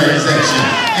the transaction.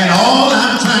 And all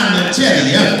I'm trying to tell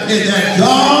you is that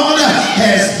God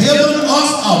has given us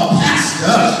a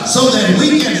pastor so that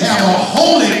we can have a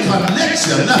holy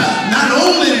connection, not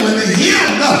only with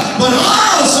him, but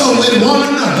also with one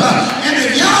another. And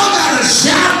if y'all got a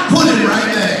shout, put it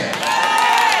right there.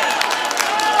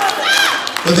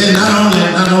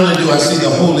 I see the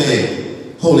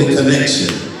holy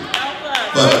connection.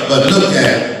 But look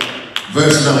at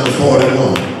verse number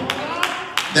 41.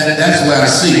 That's where I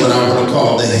see what I want to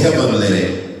call the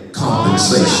heavenly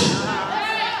compensation.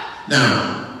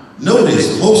 Now,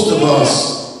 notice most of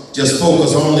us just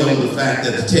focus only on the fact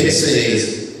that the text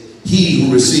says, he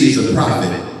who receives a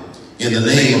prophet in the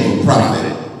name of a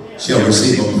prophet shall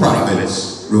receive a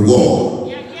prophet's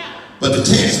reward. But the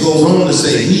text goes on to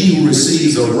say, he who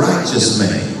receives a righteous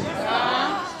man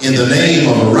in the name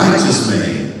of a righteous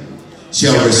man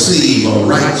shall receive a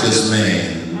righteous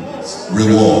man's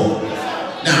reward.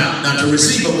 Now to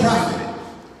receive a prophet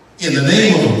in the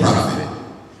name of a prophet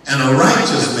and a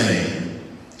righteous man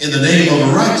in the name of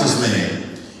a righteous man,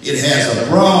 it has a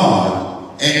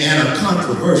broad and a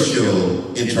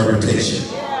controversial interpretation.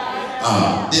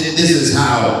 This is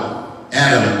how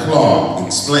Adam Clark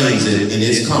explains it in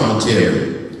his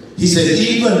commentary. He said,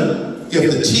 even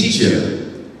if the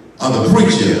teacher or the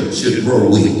preacher should grow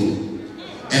weak,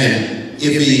 and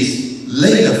if he's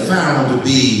later found to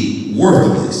be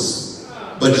worthless,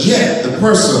 but yet the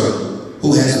person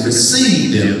who has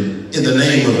received him in the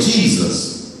name of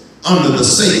Jesus under the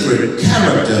sacred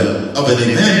character of an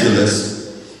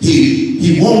evangelist,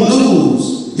 he won't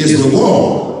lose his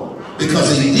reward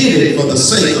because he did it for the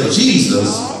sake of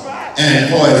Jesus and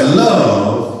for his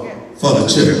love for the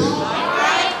church.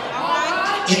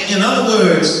 In other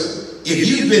words, if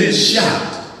you've been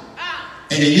shot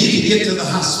and you need to get to the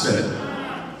hospital,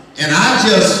 and I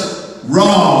just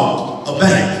robbed a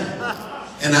bank,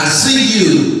 and I see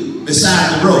you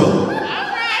beside the road,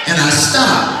 and I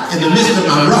stop in the midst of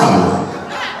my robbery,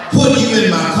 put you in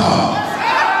my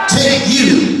car, take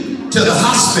you to the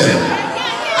hospital,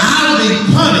 I'll be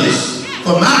punished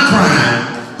for my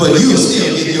crime, but you'll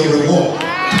still get your reward.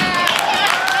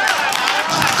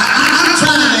 I'm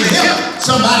trying to help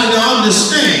somebody to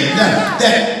understand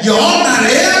that you ought not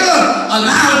ever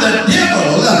allow the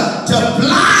devil to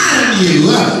blind you.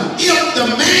 If the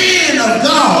man of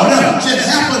God should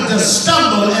happen to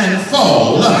stumble and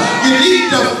fall, you need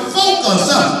to focus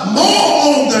more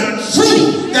on the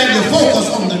truth than you focus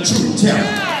on the truth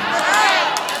teller.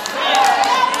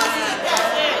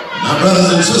 My brothers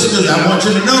and sisters, I want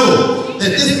you to know that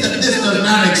this does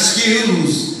not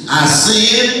excuse our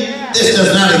sin. This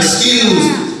does not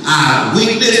excuse our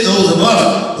weakness, those of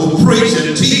us who preach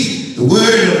and teach the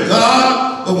word of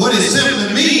God. But what it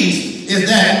simply means is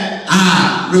that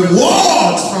our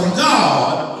rewards from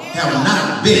God have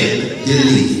not been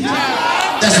deleted.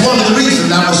 That's one of the reasons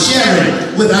I was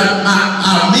sharing with our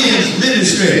men's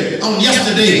ministry on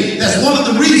yesterday. That's one of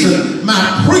the reasons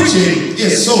my preaching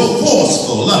is so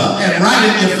forceful and right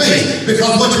in your face.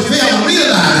 Because what you fail to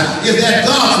realize is that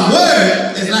God's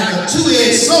word is like a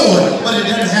two-edged sword, but it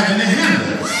doesn't have any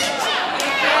handles.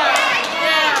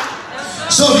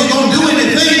 So if you're going to do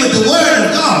anything with the word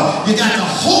of God, you got to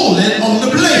hold it on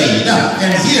the blade.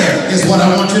 And here is what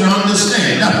I want you to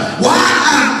understand. While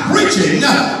I'm preaching,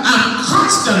 I'm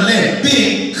constantly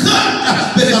being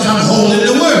cut because I'm holding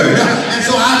the word. And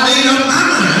so I made up my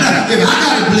mind. If I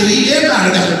got to bleed,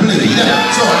 everybody got to bleed.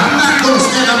 So I'm not going to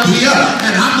stand up here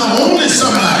and I'm the only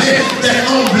somebody that's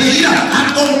going to bleed.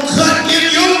 I'm going to cut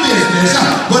in your business.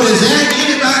 But is there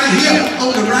anybody here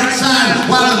on the right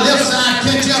side while the left side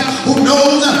catch up who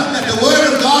knows that the word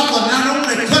of God will not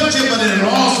only cut you, but it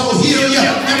will also heal you?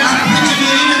 Am I preaching to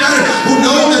anybody who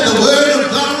knows that the word of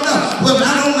God will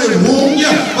not only wound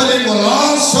you, but it will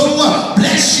also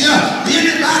bless you?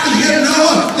 Anybody here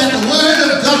know that the word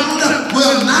of God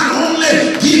will not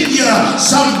only give you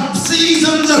some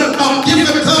seasons of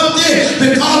difficulty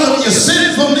because of your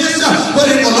sinfulness, but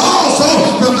it will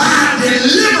also provide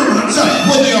deliverance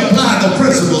when you apply the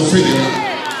principles to your life.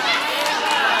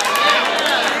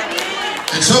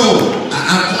 And so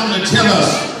I come to tell us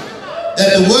that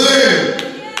the word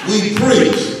we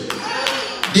preach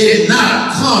did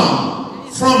not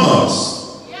come from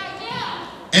us,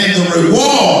 and the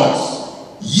rewards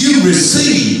you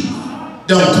receive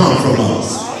don't come from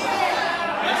us.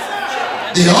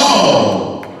 They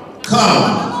all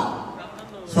come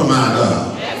from our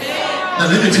God. Now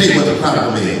let me tell you what the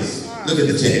problem is. Look at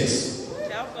the text.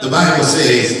 The Bible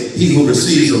says, he who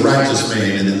receives a righteous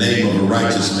man in the name of a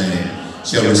righteous man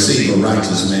shall receive a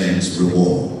righteous man's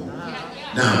reward.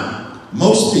 Now,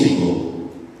 most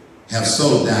people have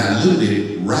so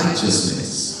diluted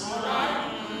righteousness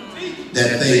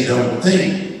that they don't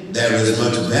think there is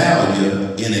much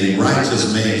value in a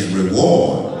righteous man's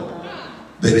reward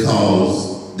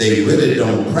because they really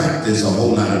don't practice a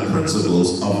whole lot of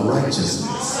principles of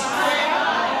righteousness.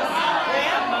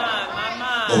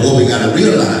 But what we got to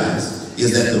realize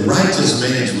is that the righteous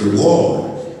man's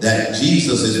reward that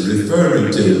Jesus is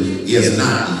referring to is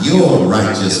not your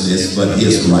righteousness, but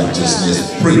his righteousness.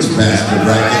 Preach, Pastor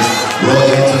Brakins. Roy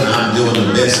Elton, I'm doing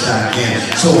the best I can.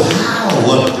 So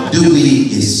how do we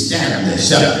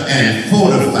establish and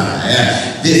fortify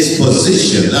this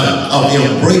position of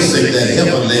embracing the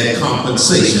heavenly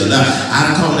compensation?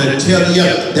 I've come to tell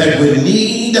you that we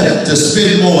need to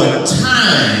spend more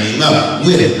time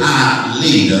with our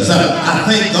leaders. I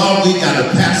thank God we got a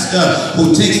pastor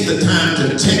who takes the time to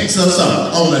text us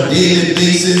on a daily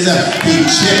basis. He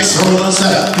checks on us.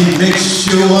 He makes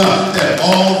sure that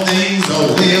all things are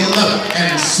well.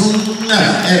 And soon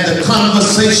as the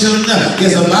conversation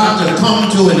is about to come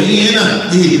to an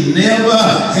end, he never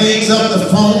hangs up the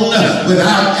phone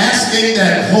without asking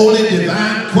that holy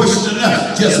divine question.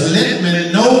 Just let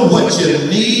me know what you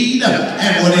need,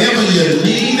 and whatever you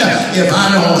need, if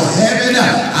I don't have it,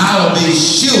 I'll be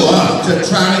sure to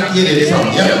try to get it from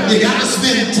you. You got to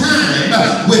spend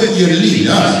time with your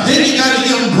leader. Then you got to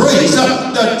embrace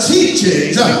the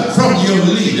teachings from your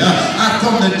leader. I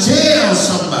come to tell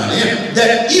somebody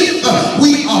that if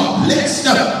we are blessed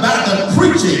by the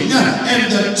preaching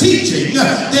and the teaching,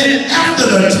 then after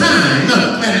the time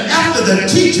and after the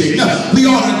teaching, we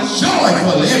ought to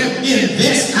joyfully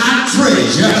invest our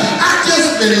treasure. I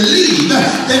just believe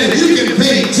that if you can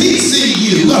pay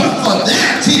TCU for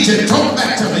their teaching, talk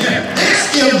back to me,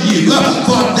 SMU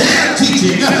for their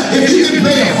teaching, if you can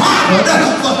pay Harvard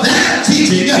for their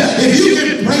teaching, if you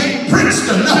can pay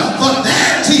Princeton for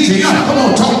their teaching, come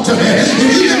on, talk to me, if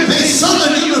you can pay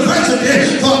Southern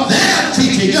University for their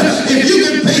teaching, if you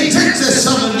can pay Texas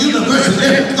Southern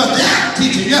University for their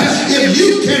teaching, if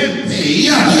you can pay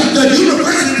the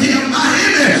University of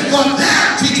Miami for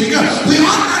their teaching, we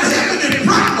ought not have any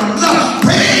problems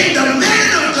paying the man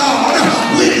of God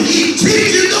when he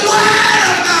teaches the word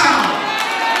of God.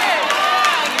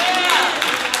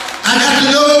 I got to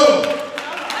go.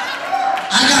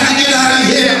 I got to get out of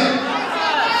here.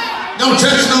 Don't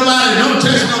touch nobody. Don't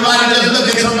touch nobody. Just look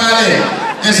at somebody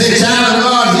and say, child of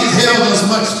God, he's held us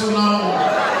much too long.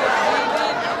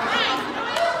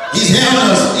 He's held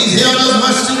us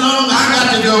much too long. I got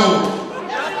to go.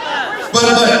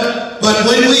 But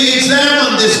when we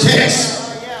examine this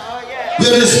text,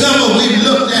 we'll discover we've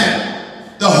looked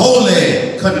at the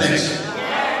holy connection.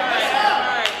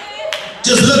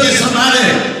 Just look at somebody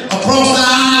across the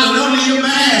aisle and under your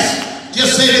mask.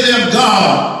 Just say to them,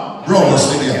 God brought us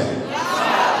together.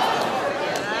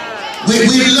 We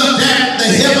looked at the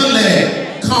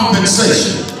heavenly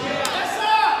compensation.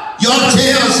 You ought to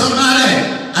tell somebody,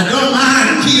 I don't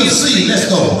mind KFC, let's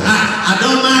go. I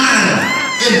don't mind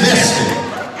investing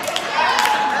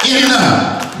in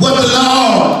what the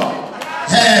Lord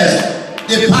has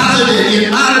deposited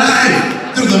in my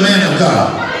life through the man of God.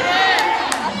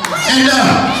 And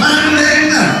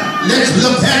finally, let's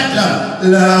look at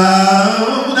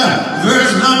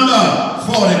verse number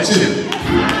 42.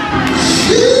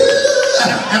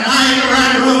 Am I in the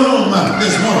right room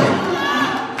this morning?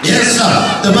 Yes,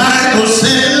 the Bible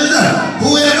says,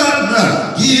 whoever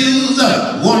gives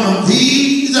one of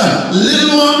these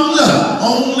little ones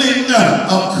only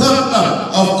a cup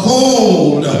of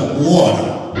cold water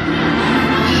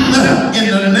in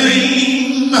the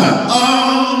name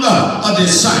of a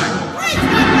disciple.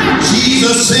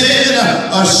 Jesus said,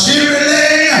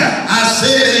 assuredly I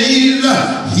say to you,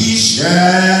 he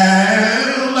shall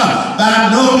by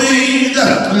no means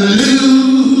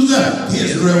lose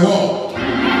his reward.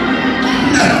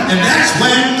 And that's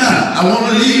when I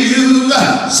want to leave you.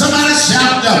 Somebody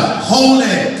shout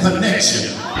holy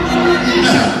connection.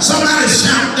 Somebody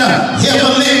shout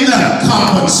heavenly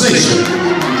compensation.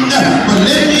 But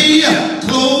let me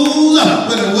close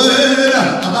with a word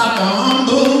about the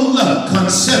humble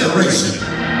consideration.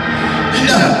 And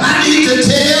I need to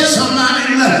tell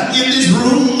somebody in this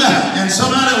room and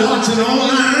somebody watching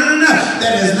online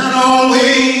that is not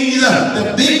always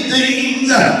the big things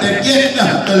that get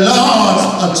the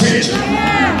Lord's attention.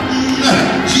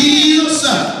 Jesus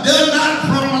does not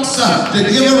promise to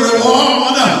give a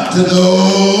reward to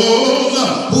those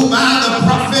who buy the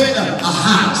prophet a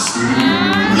house.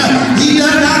 He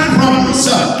does not promise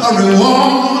a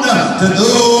reward to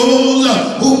those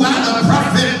who buy the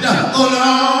prophet a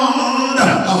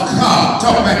car.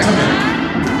 Talk back to me.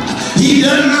 He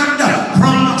does not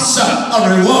promise a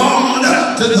reward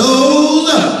to those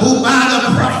who buy the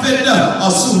prophet a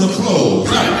suit of clothes.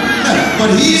 But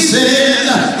he says,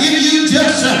 if you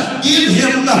just give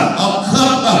him a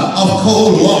cup of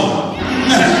cold water.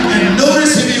 And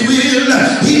notice, if you will,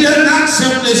 he does not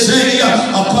simply say a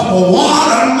cup of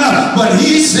water, but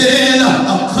he said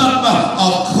a cup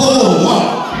of cold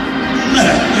water.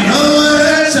 In other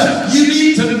words, you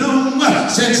need to know,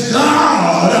 since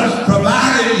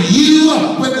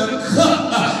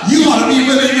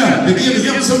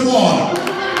some water.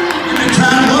 Let me try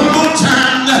one more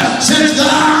time. Since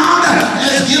God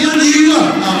has given you a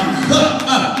cup,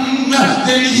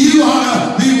 then you ought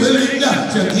to be willing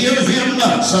to give him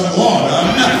some water.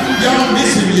 Y'all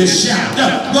missing your shout.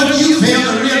 What you fail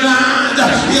to realize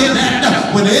is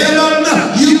that whenever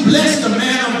you bless the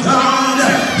man of God,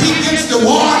 he gets the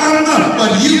water,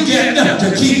 but you get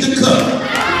to keep the cup.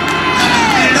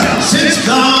 And since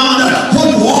God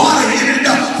put water in it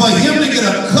for him to get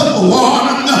a cup of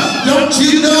water, don't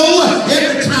you know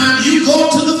every time you go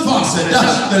to the faucet,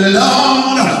 the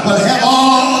Lord will have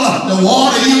all the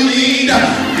water you need. And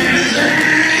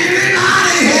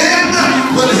anybody here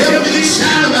will help me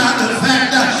shout about the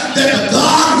fact that the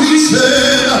God we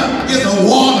serve is a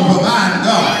water providing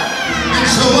God. And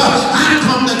so I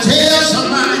come to tell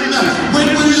somebody, when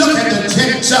we look at the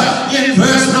text in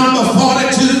verse number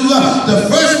 42, the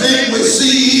first thing we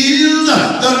see is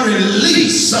the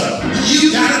release.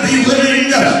 You got to be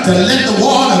willing to let the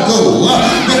water go,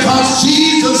 because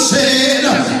Jesus said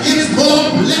it's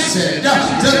more blessed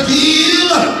to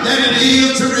give than it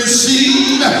is to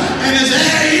receive. And is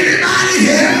there anybody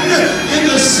here in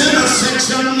the center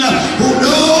section who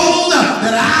knows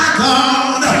that our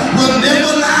God will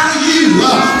never allow you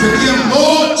to give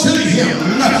more to him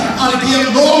or to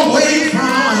give more away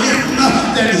from him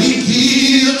than he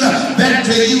gives back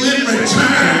to you in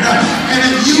return? And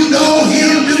if you know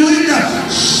he'll do it,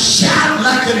 shout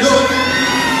like you know it,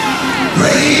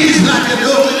 praise like you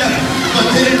know it. But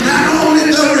then not only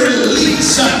the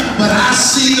release, but I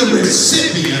see the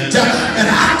recipient. And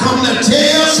I come to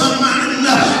tell somebody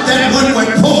that when we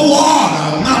pour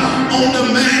water on the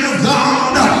man of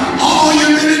God, all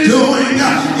you're really doing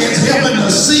is helping the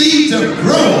seed to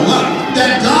grow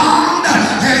that God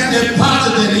has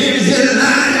deposited in his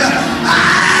life.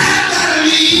 I gotta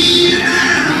leave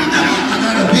now. I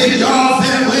gotta bid y'all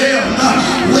farewell.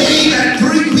 Wave at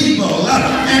 3 people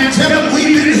and tell them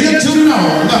we've been here too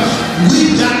long.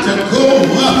 We've got to go.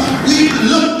 We've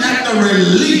looked at the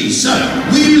release.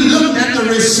 We've looked at the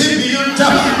recipient,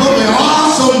 but we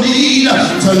also need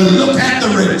to look at the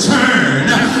return.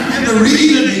 And the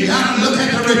reason you got to look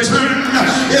at the return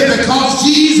is because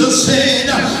Jesus said,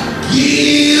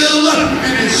 give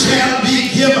and it shall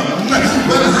be given.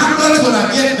 Well, how much will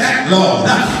I get back, Lord?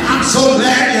 I'm so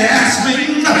glad you asked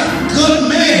me. Good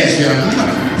measure,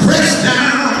 pressed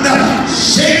down,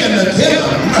 shaken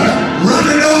together,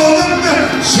 running over,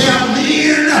 shall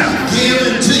men give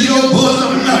into your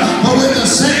bosom. But with the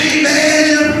same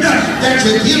measure that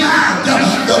you give out,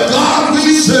 the God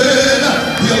we serve,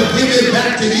 he'll give it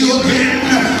back to you again.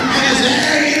 And is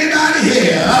there anybody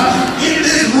here in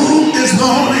this room this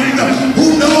morning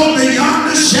who knows beyond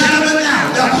the shadow of a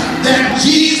doubt that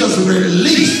Jesus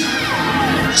released?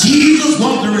 Jesus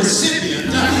was the recipient,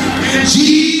 and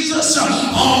Jesus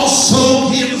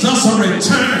also gives us a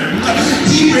return.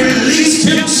 He released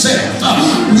himself.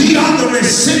 We are the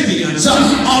recipients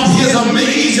of his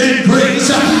amazing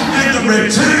grace, and the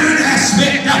return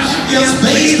aspect is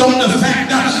based on the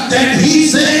fact that he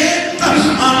said,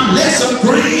 unless a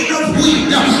grain of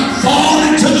wheat fall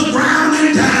into the ground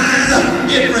and dies,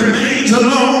 it remains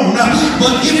alone.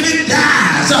 But if it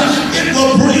dies, it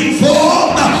will bring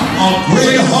forth a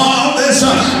great harvest.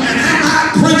 And am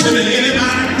I preaching to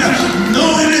anybody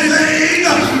know anything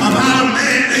about a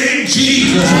man named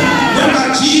Jesus? What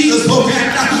about Jesus spoke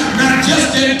at? Now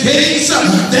just in case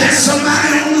there's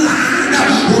somebody online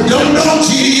who don't know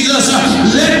Jesus,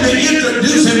 let me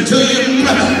introduce him to you.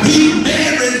 He's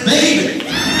Mary's baby,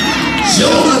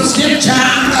 Joseph's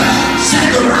stepchild,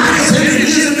 Zacharias and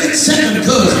Elizabeth's second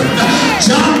cousin,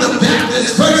 John the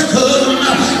Baptist's first cousin,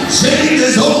 James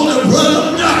his older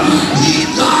brother. He's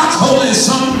God's holy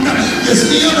son. You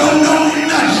still don't know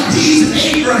him. He's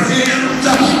Abraham's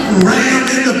ram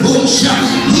in the bush.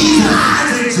 He's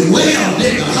Isaac's well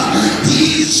digger.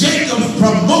 He's Jacob's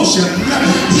promotion.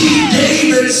 He's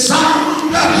David's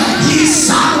song. He's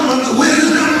Solomon's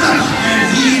wisdom. And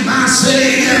he's my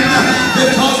Savior.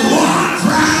 Because one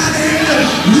Friday,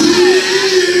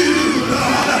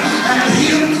 and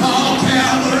him called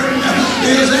Calvary.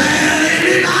 Is there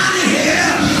anybody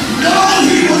here? No,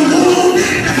 he was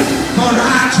wounded for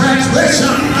our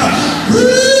transgression,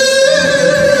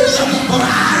 bruised for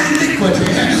our iniquity.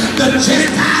 The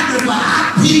chastisement for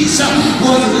our peace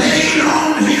was laid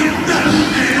on him,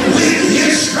 and with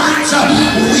his stripes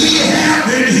we have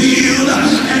been healed.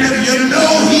 And if you know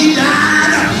he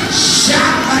died,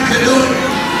 shout like you do it,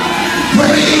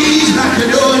 praise like you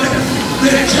do it,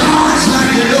 rejoice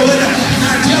like you do it.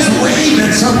 Now just wave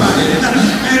at somebody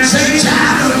and say,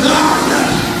 child of God,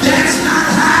 that's not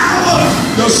how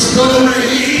the story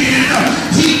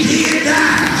ends. He did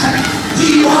die.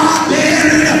 He was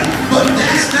buried.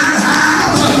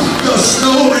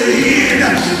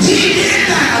 He did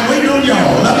die. I'm waiting on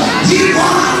y'all. He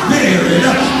was buried,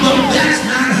 but that's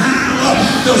not how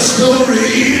the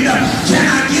story ended. Can I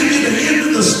give you the end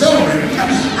of the story? I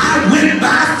went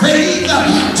by faith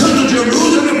to the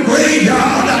Jerusalem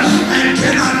graveyard, and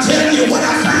can I tell you what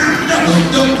I found?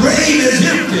 The grave is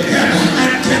empty.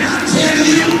 And can I tell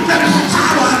you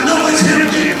how I know it's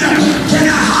empty? Can I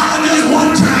holler just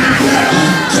one time?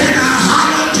 Can I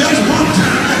holler just one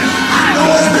time? I know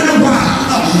it's been a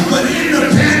while, but in the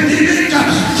pandemic,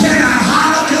 can I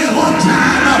holler just one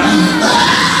time?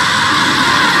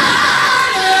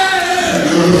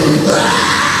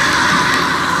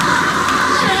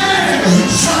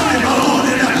 Sunday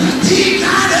morning, he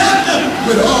got up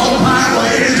with all power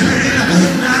in his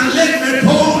hand. Now let me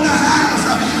pull the house.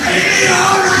 Ain't he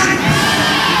all right?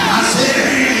 I said,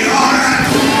 ain't he all right?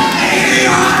 Ain't he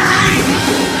all right?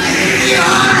 Ain't he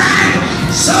all right?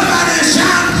 Somebody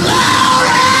shout glory!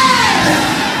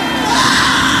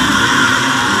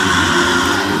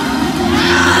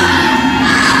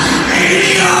 Ain't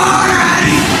he all right?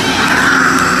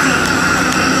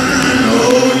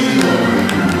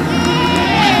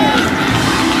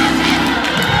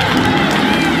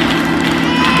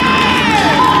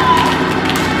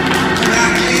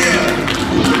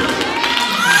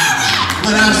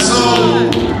 When I saw in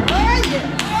the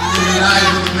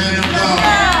life of the man of God,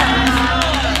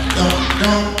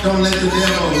 don't let the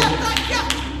devil,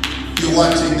 you're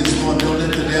watching this morning, don't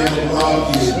let the devil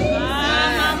rob you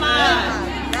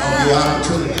of your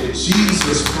opportunity.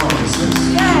 Jesus promises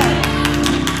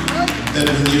that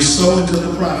when you sow into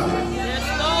the prophet,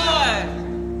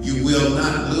 you will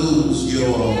not lose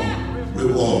your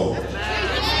reward.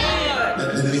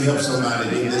 Let me help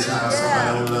somebody in this house,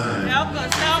 somebody online. Help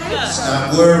us, help us.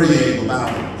 Stop worrying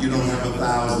about you don't have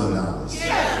 $1,000.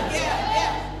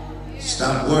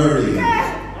 Stop worrying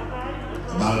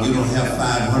about you don't have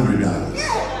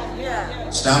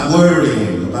 $500. Stop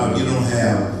worrying about you don't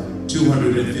have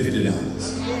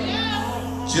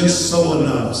 $250. Just sow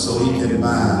enough so he can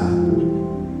buy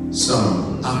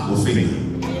some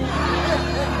Aquafina.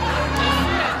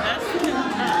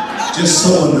 Just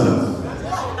sow enough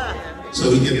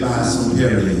so he can buy some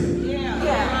Perrier.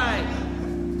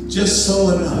 Just sow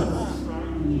enough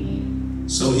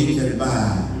so he can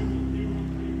buy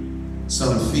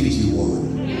some Fiji water.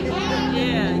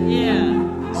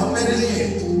 Or better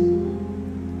yet,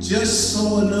 just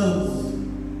sow enough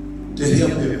to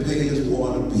help him pay his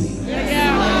water bill.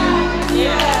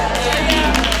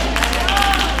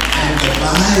 And the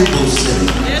Bible says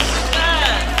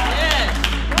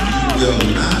you will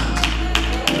not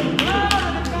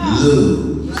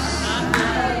lose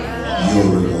your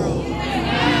reward.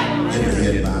 Get your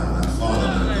head bowed. Our Father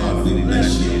and our God, we bless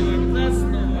you.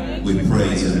 We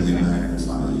praise and we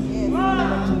magnify you.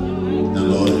 Now,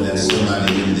 Lord, if there's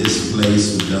somebody in this place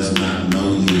who does not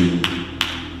know you,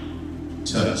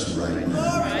 touch right now.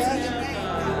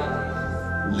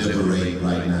 Liberate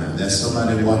right now. If there's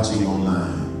somebody watching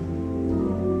online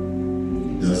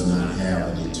who does not have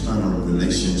an eternal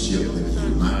relationship with you,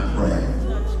 my prayer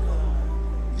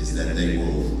is that they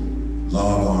will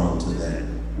log on to that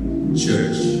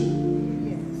church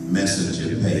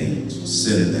messenger page,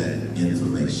 send that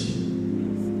information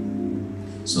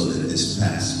so that this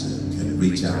pastor can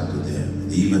reach out to them,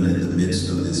 even in the midst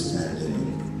of this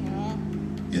pandemic,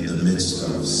 in the midst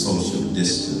of social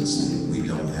distancing. We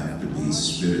don't have to be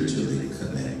spiritually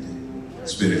connected,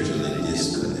 spiritually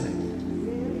disconnected.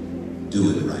 Do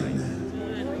it right now.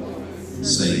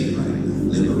 Save right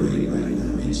now. Liberate right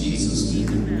now. In Jesus' name.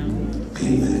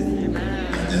 Amen.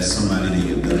 If there's somebody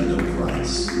here who doesn't know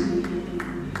Christ,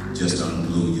 just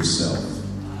unglue yourself.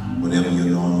 Whatever your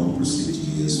normal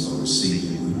procedure is for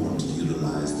receiving, we want to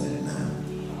utilize that now.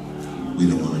 We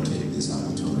don't want to take this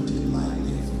opportunity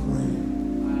lightly and for granted.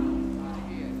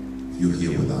 If you're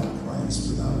here without Christ,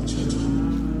 without a church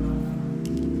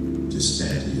home, just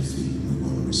stand to your feet. We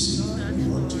want to receive it. We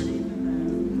want to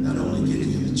not only get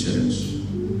you in the church,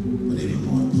 but even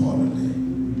more importantly,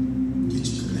 get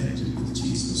you connected with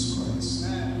Jesus Christ.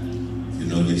 If you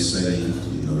know you're saved,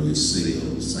 you know you're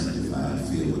sealed, sanctified,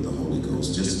 filled with the Holy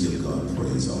Ghost, just give God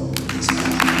praise all over this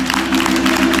house.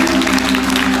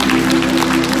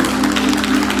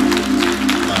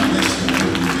 God bless you. I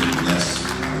hope you've been blessed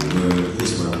by the word.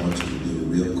 Here's what I want you to do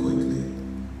real quickly.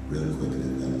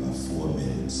 I've got about 4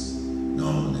 minutes.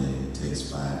 Normally it takes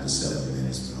 5 to 7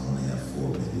 minutes, but I only have 4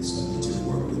 minutes, so I need you to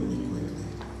work with me quickly.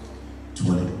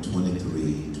 23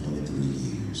 years.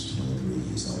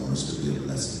 I want us to be a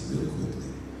blessing real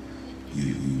quickly.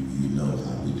 You know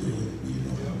how we do it. You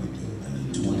know how we do it. I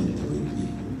need 23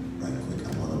 people right quick. I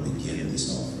want to begin this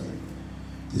offering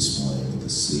this morning with a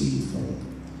seed from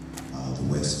the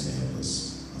the West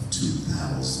Campus of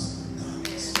 $2,000.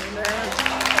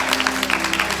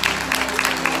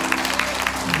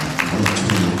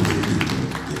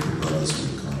 If the brothers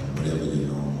would come, whatever you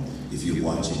know, if you're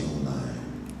watching online,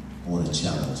 I want to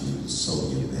challenge you to sow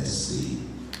your best seed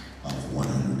of $100.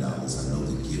 I know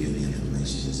the giving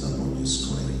information is up on your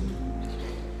screen.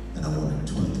 And I want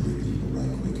 23 people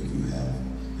right quick, if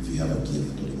you have a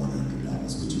gift of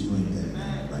 $100, would you bring that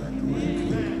right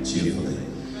quick, cheerfully?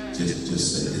 Just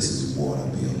say, this is water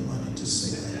bill money. Just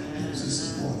say that. This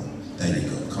is water. There you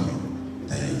go. Come on.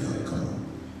 There you go. Come on.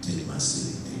 Take my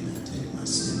seat. Amen. Take my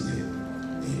seat here.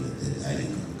 Amen. There you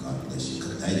go. God bless you.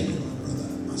 There you go, my brother,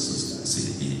 my sister. I see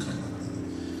here. Come on, brother.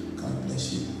 God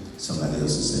bless you. Somebody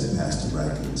else has said, Pastor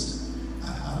Brakins, I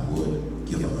would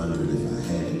give 100 if I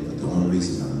had it, but the only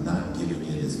reason I'm not giving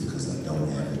it is because I don't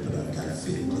have it, but I've got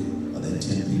 50. Are there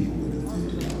 10 people with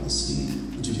a $50 seed?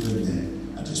 Would you bring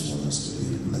that? I just want us to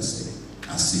be a blessing.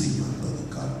 I see you, my brother.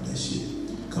 God bless you.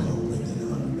 Come on, bring that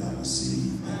 $100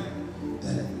 seed,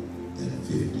 that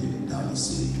 $50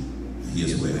 seed.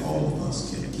 Here's where all of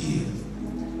us can give.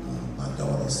 My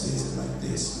daughter says it like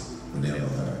this. Whenever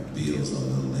her bills are a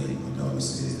little late, my daughter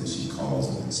says that she calls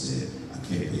them and said, I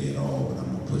can't pay it all, but I'm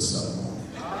going to put something on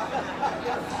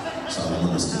it. So I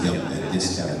want us to help at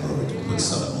this category to put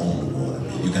something on the water.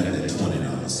 You got that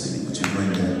 $20 seed. Would you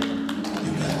bring that?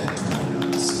 You got that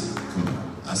 $20 seed. Come on.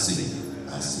 I see it.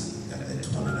 I see it. You got that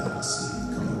 $20 seed.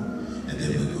 Come on. And then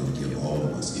we're going to give all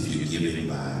of us. If you're giving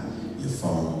by your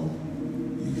phone,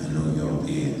 I know y'all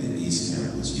here at the East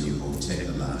Campus, you're more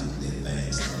technologically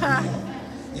advanced than we are.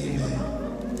 Amen.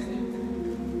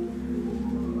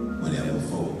 Whenever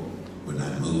folk were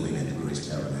not moving at the Grace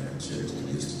Tabernacle Church,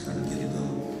 they used to kind of get a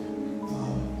little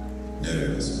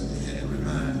nervous, but they had to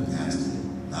remind the pastor,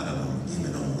 a lot of them were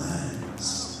giving online.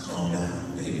 Calm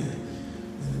down. Amen.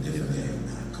 In a different area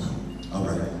now. Come. All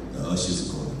right. The ushers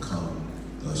are going to come.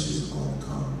 The ushers are going to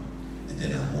come. And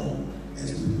then I want, as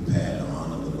we prepare to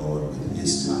honor the Lord with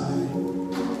his tithe,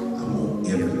 I want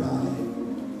everybody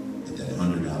at that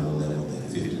 $100 level, that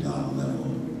 $50 level,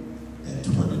 that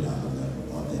 $20 level,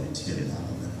 or that $10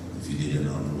 level. If you need an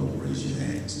envelope, raise your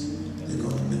hands. They're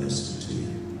going to minister to you.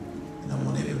 And I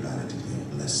want everybody to be a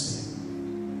blessing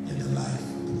in the life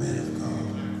of the man of God.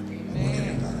 I want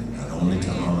everybody not only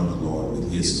to honor the Lord with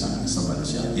his tithe. Somebody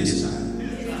shout his tithe.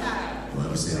 When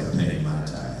I say I'm paying my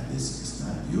tithe, this is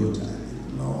not your tithe.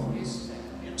 It belongs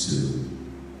to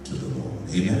the Lord.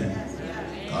 Amen.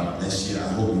 God bless you. I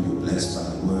hope you were blessed by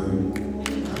the word.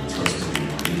 I'm trusting you.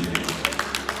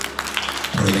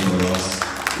 Pray for us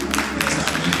as I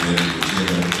make ready to get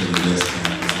into the West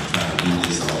Campus and try to do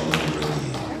this all over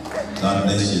again. God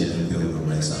bless you in Pilgrim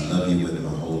Rest. I love you with my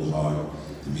whole heart.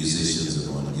 The musicians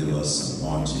are going to give us some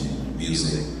marching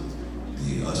music.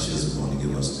 The ushers are going to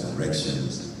give us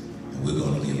directions. And we're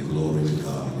going to give glory to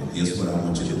God. And here's what I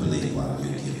want you to believe while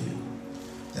you're giving.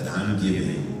 That I'm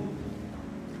giving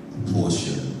a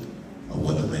portion of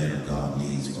what the man of God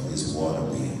needs for his water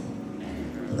bill.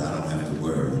 But I don't have to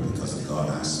worry because the God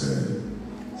I serve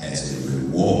has a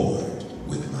reward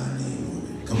with my name on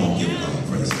it. Come on, give God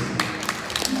praise.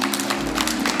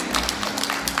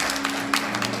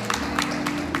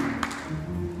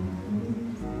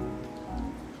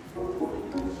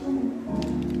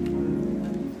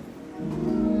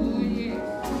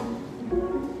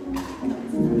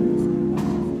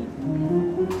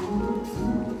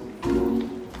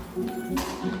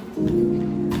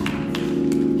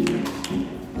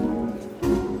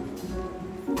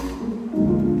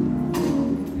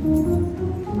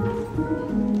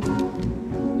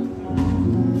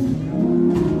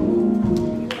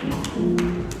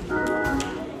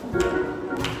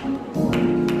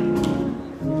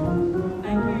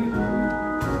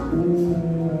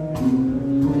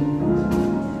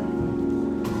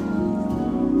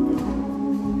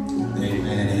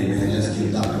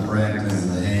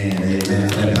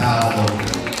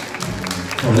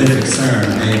 Prolific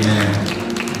sermon, amen.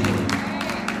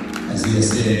 As he has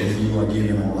said, if you are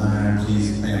giving online,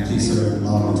 please serve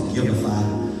log on to Giveify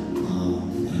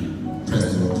and press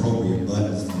the appropriate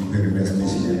buttons from the Brakins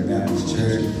Missionary Baptist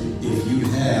Church. If you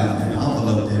have an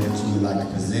envelope there that you would like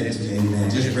to present to me, amen,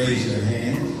 just raise your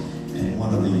hand and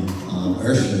one of the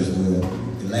ushers will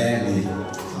gladly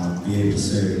be able to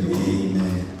serve you,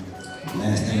 amen. The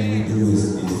last thing we do is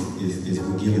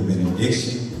we give a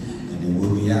benediction and then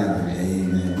we'll be